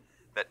bragging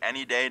that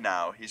any day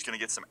now he's going to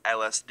get some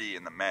LSD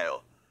in the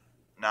mail.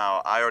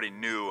 Now, I already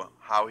knew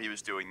how he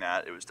was doing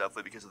that. It was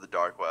definitely because of the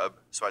dark web.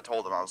 So I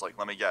told him, I was like,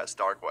 let me guess,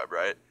 dark web,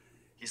 right?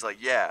 He's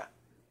like, yeah.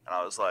 And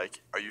I was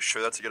like, are you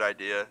sure that's a good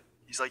idea?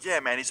 He's like, yeah,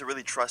 man, he's a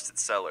really trusted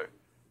seller.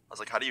 I was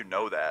like, how do you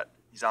know that?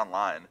 He's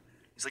online.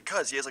 He's like,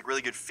 cuz he has like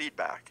really good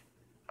feedback.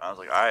 And I was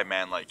like, all right,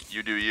 man, like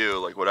you do you,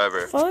 like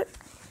whatever. What?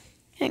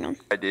 Hang on.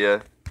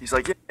 Idea. He's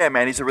like, yeah,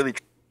 man, he's a really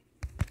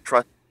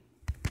trusted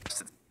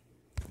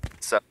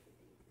seller.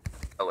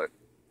 I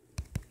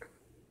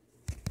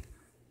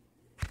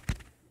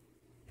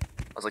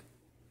was like,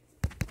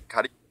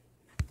 how do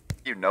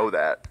you know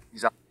that?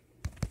 He's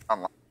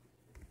online.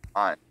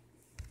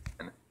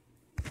 And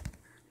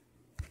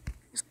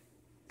he's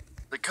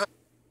like, cuz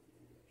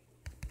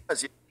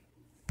he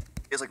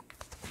has like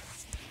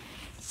really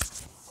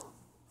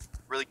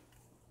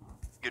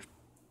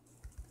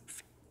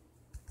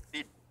good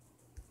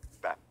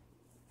feedback.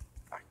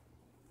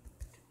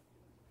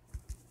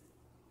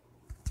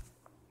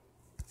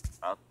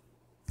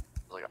 I was like,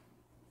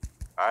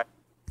 all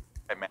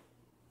right, man,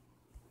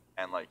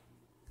 and like,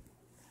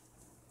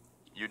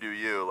 you do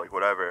you, like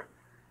whatever.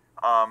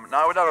 Now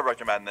I would never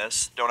recommend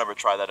this. Don't ever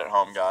try that at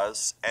home,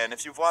 guys. And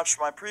if you've watched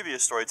my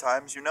previous story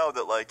times, you know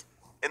that, like,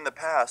 in the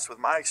past, with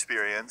my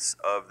experience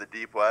of the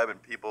deep web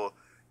and people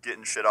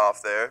getting shit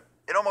off there,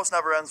 it almost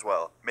never ends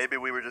well. Maybe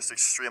we were just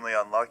extremely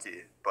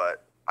unlucky,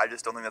 but I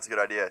just don't think that's a good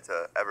idea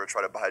to ever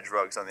try to buy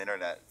drugs on the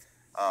internet.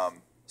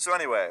 So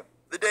anyway,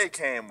 the day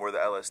came where the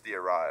LSD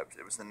arrived.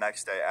 It was the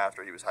next day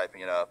after he was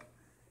hyping it up.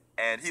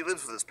 And he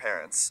lives with his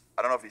parents.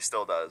 I don't know if he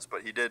still does,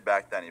 but he did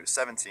back then. He was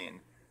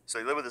 17, so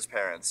he lived with his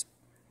parents.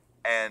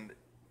 And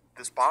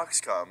this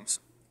box comes,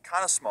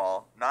 kind of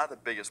small, not the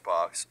biggest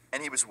box,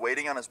 and he was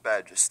waiting on his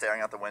bed, just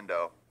staring out the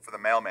window for the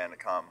mailman to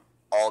come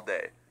all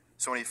day.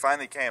 So when he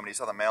finally came and he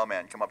saw the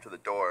mailman come up to the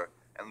door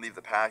and leave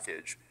the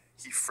package,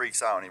 he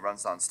freaks out and he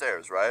runs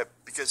downstairs, right?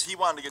 Because he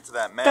wanted to get to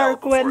that mail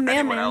before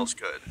anyone else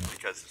could,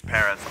 because his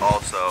parents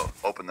also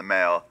opened the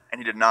mail, and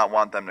he did not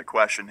want them to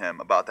question him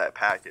about that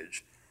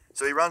package.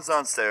 So he runs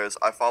downstairs,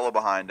 I follow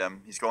behind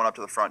him, he's going up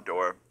to the front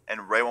door,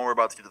 and right when we're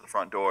about to get to the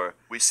front door,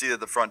 we see that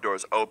the front door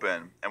is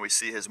open, and we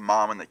see his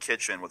mom in the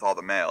kitchen with all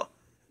the mail.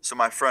 So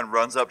my friend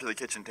runs up to the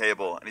kitchen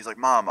table, and he's like,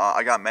 Mom,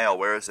 I got mail,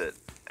 where is it?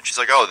 And she's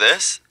like, oh,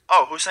 this?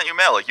 Oh, who sent you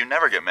mail? Like, you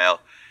never get mail.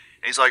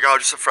 And he's like, oh,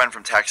 just a friend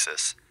from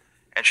Texas.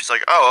 And she's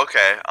like, oh,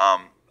 okay,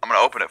 I'm going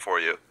to open it for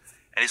you.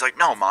 And he's like,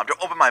 no, Mom,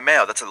 don't open my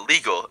mail, that's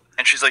illegal.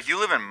 And she's like, you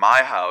live in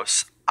my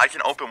house, I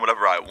can open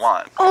whatever I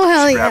want. Oh,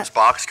 hell yeah. She grabs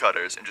box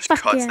cutters and just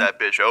cuts that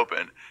bitch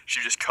open.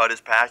 She just cut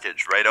his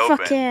package right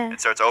open and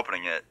starts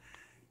opening it.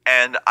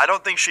 And I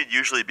don't think she'd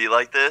usually be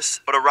like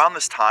this, but around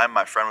this time,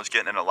 my friend was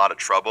getting in a lot of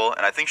trouble,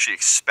 and I think she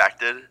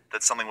expected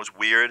that something was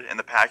weird in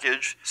the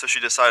package, so she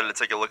decided to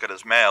take a look at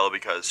his mail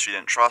because she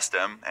didn't trust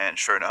him, and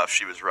sure enough,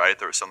 she was right,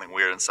 there was something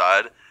weird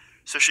inside.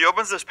 So she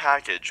opens this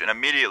package, and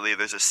immediately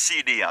there's a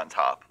CD on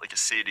top, like a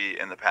CD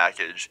in the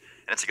package,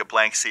 and it's like a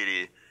blank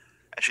CD,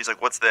 and she's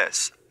like, what's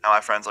this? And my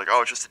friend's like,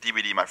 oh, it's just a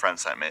DVD my friend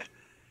sent me.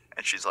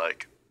 And she's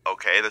like,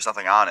 okay, there's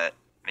nothing on it.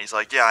 And he's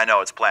like, yeah, I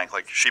know, it's blank,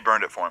 like, she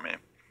burned it for me.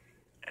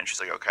 And she's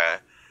like, okay.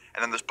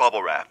 And then there's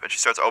bubble wrap, and she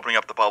starts opening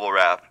up the bubble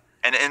wrap,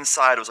 and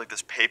inside was like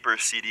this paper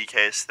CD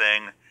case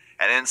thing,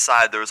 and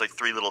inside there was like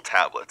 3 little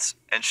tablets.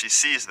 And she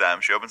sees them,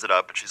 she opens it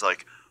up, and she's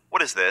like,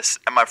 what is this?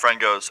 And my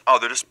friend goes, oh,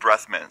 they're just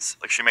breath mints.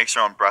 Like, she makes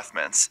her own breath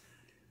mints.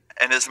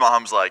 And his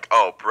mom's like,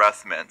 oh,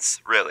 breath mints,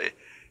 really?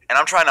 And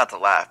I'm trying not to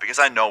laugh because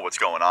I know what's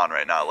going on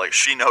right now. Like,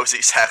 she knows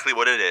exactly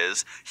what it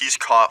is. He's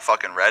caught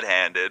fucking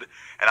red-handed,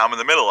 and I'm in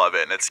the middle of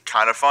it. And it's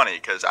kind of funny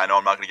because I know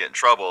I'm not going to get in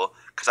trouble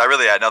because I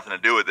really had nothing to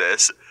do with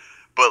this.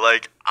 But,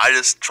 like, I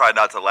just tried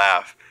not to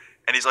laugh.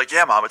 And he's like,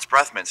 yeah, Mom, it's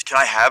breath mints. Can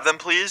I have them,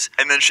 please?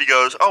 And then she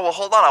goes, oh, well,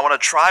 hold on. I want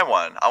to try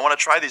one. I want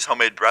to try these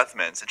homemade breath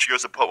mints. And she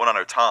goes to put one on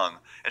her tongue.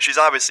 And she's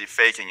obviously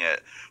faking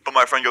it. But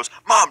my friend goes,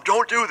 Mom,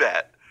 don't do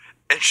that.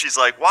 And she's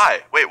like,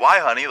 why? Wait, why,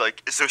 honey?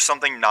 Like, is there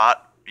something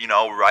not, you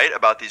know, right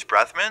about these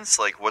breath mints?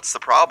 Like, what's the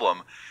problem?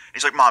 And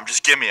he's like, Mom,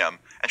 just give me them.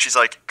 And she's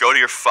like, go to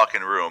your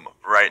fucking room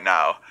right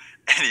now.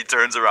 And he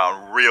turns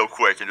around real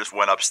quick and just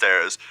went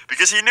upstairs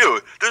because he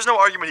knew there's no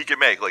argument he could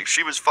make. Like,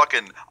 she was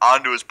fucking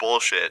onto his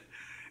bullshit.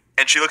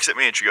 And she looks at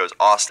me and she goes,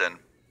 Austin,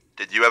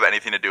 did you have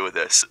anything to do with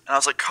this? And I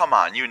was like, come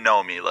on, you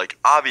know me. Like,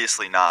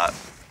 obviously not.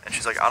 And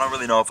she's like, I don't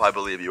really know if I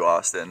believe you,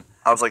 Austin.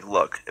 I was like,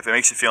 look, if it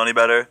makes you feel any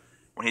better,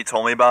 when he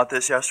told me about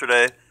this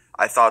yesterday,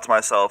 I thought to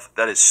myself,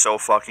 that is so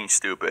fucking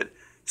stupid.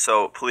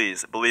 So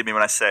please, believe me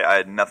when I say I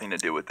had nothing to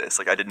do with this.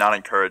 Like, I did not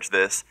encourage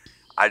this.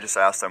 I just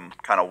asked him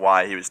kind of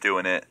why he was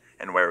doing it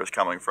and where it was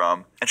coming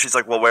from. And she's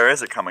like, well, where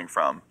is it coming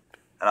from?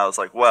 And I was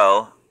like,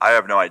 well, I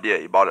have no idea.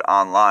 He bought it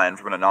online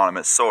from an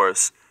anonymous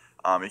source.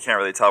 You can't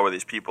really tell where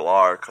these people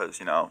are because,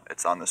 you know,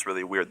 it's on this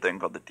really weird thing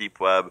called the deep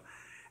web.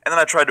 And then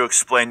I tried to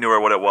explain to her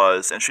what it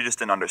was, and she just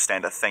didn't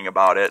understand a thing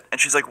about it. And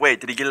she's like, wait,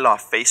 did he get it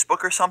off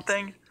Facebook or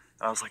something? And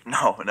I was like,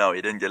 no,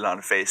 he didn't get it on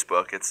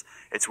Facebook.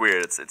 It's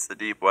weird. It's the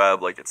deep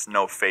web. Like, it's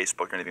no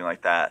Facebook or anything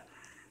like that.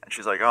 And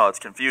she's like, oh, it's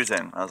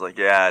confusing. I was like,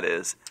 yeah, it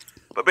is.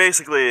 But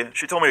basically,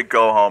 she told me to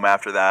go home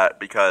after that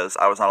because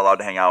I was not allowed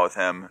to hang out with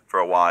him for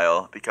a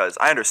while because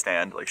I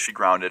understand, like, she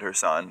grounded her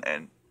son,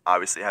 and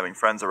obviously having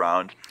friends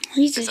around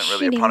isn't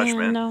really a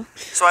punishment. Man,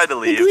 so I had to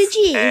leave,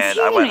 and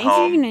I went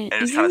home and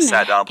just kind of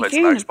sat down and played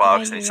some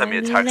Xbox, and he sent me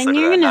a text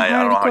later that night.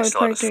 I don't know how he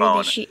still had his phone,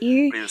 but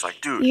he was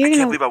like, dude, I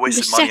can't believe I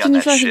wasted money on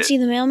that shit.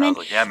 I was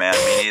like, yeah, man,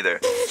 me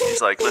neither.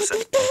 He's like, listen,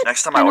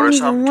 next time I order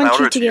something, can I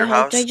order it to your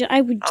house?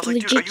 I was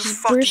like, dude, are you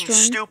fucking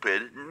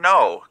stupid?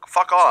 No,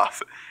 fuck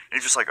off. And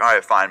he's just like, all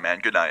right, fine, man,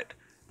 good night.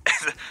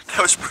 And that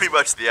was pretty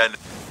much the end.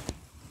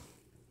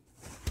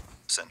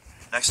 Listen,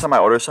 next time I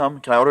order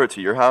something, can I order it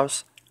to your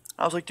house?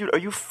 I was like, dude, are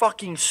you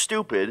fucking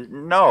stupid?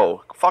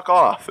 No, fuck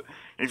off. And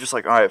he's just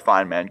like, all right,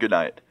 fine, man, good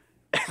night.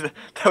 And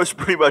that was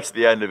pretty much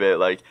the end of it.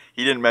 Like,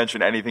 he didn't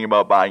mention anything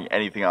about buying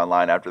anything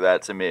online after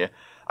that to me.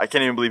 I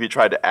can't even believe he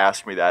tried to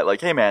ask me that.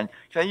 Like, hey, man,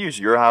 can I use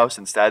your house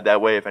instead?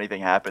 That way, if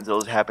anything happens,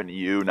 it'll just happen to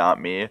you,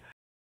 not me.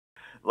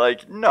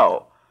 Like,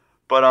 no.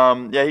 But,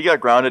 yeah, he got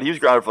grounded. He was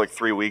grounded for, like,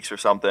 3 weeks or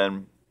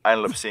something. I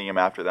ended up seeing him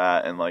after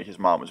that, and, like, his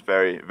mom was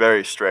very,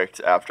 very strict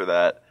after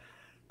that.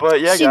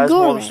 But, yeah, guys, the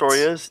moral of the story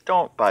is,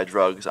 don't buy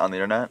drugs on the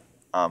internet.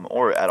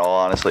 or at all,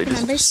 honestly.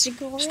 Just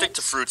cigarettes? Stick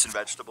to fruits and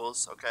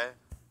vegetables, okay?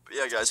 But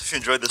yeah, guys, if you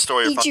enjoyed this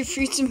story, eat your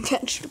fruits and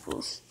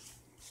vegetables.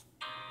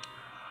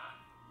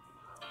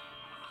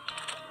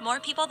 More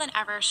people than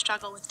ever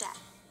struggle with debt.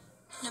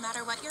 No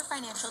matter what your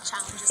financial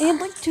challenges I had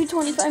like 2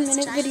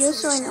 25-minute videos,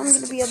 so I know I'm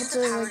going to be able to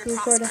like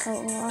record a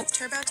whole lot. With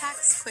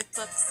TurboTax,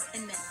 QuickBooks,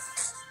 and Mint.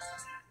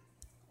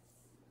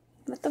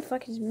 What the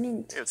fuck is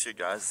Mint? Hey, what's good,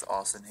 guys? It's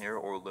Austin here,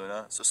 or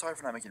Luna. So sorry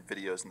for not making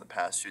videos in the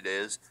past few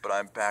days, but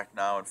I'm back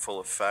now in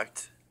full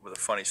effect with a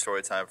funny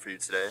story time for you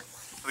today.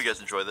 Hope you guys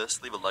enjoy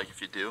this. Leave a like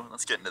if you do.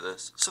 Let's get into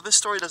this. So this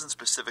story doesn't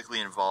specifically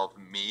involve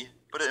me,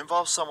 but it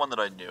involves someone that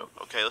I knew.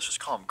 Okay, let's just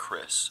call him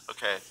Chris,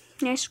 okay?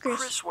 Nice, Chris.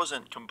 Chris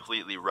wasn't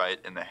completely right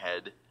in the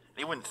head.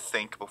 He wouldn't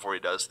think before he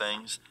does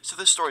things. So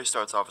this story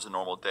starts off as a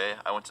normal day.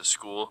 I went to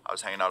school. I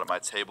was hanging out at my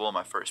table in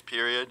my first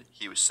period.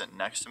 He was sitting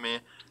next to me.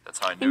 That's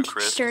how I knew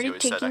Chris. He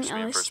always sat next to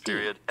me in first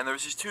period. And there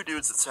was these two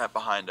dudes that sat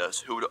behind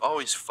us who would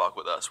always fuck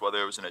with us,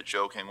 whether it was in a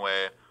joking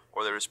way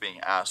or they were just being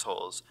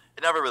assholes.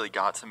 It never really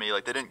got to me.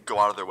 Like, they didn't go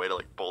out of their way to,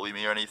 like, bully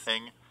me or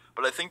anything.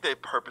 But I think they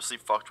purposely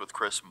fucked with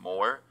Chris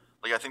more.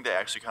 Like, I think they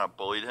actually kind of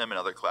bullied him in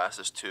other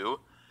classes, too.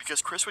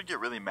 Because Chris would get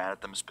really mad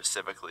at them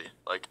specifically.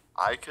 Like,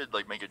 I could,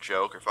 like, make a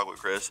joke or fuck with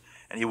Chris,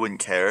 and he wouldn't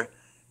care.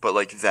 But,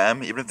 like,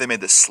 them, even if they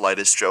made the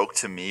slightest joke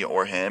to me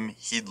or him,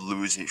 he'd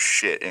lose his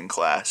shit in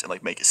class and,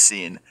 like, make a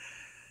scene.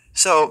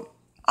 So,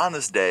 on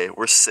this day,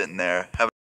 we're sitting there, having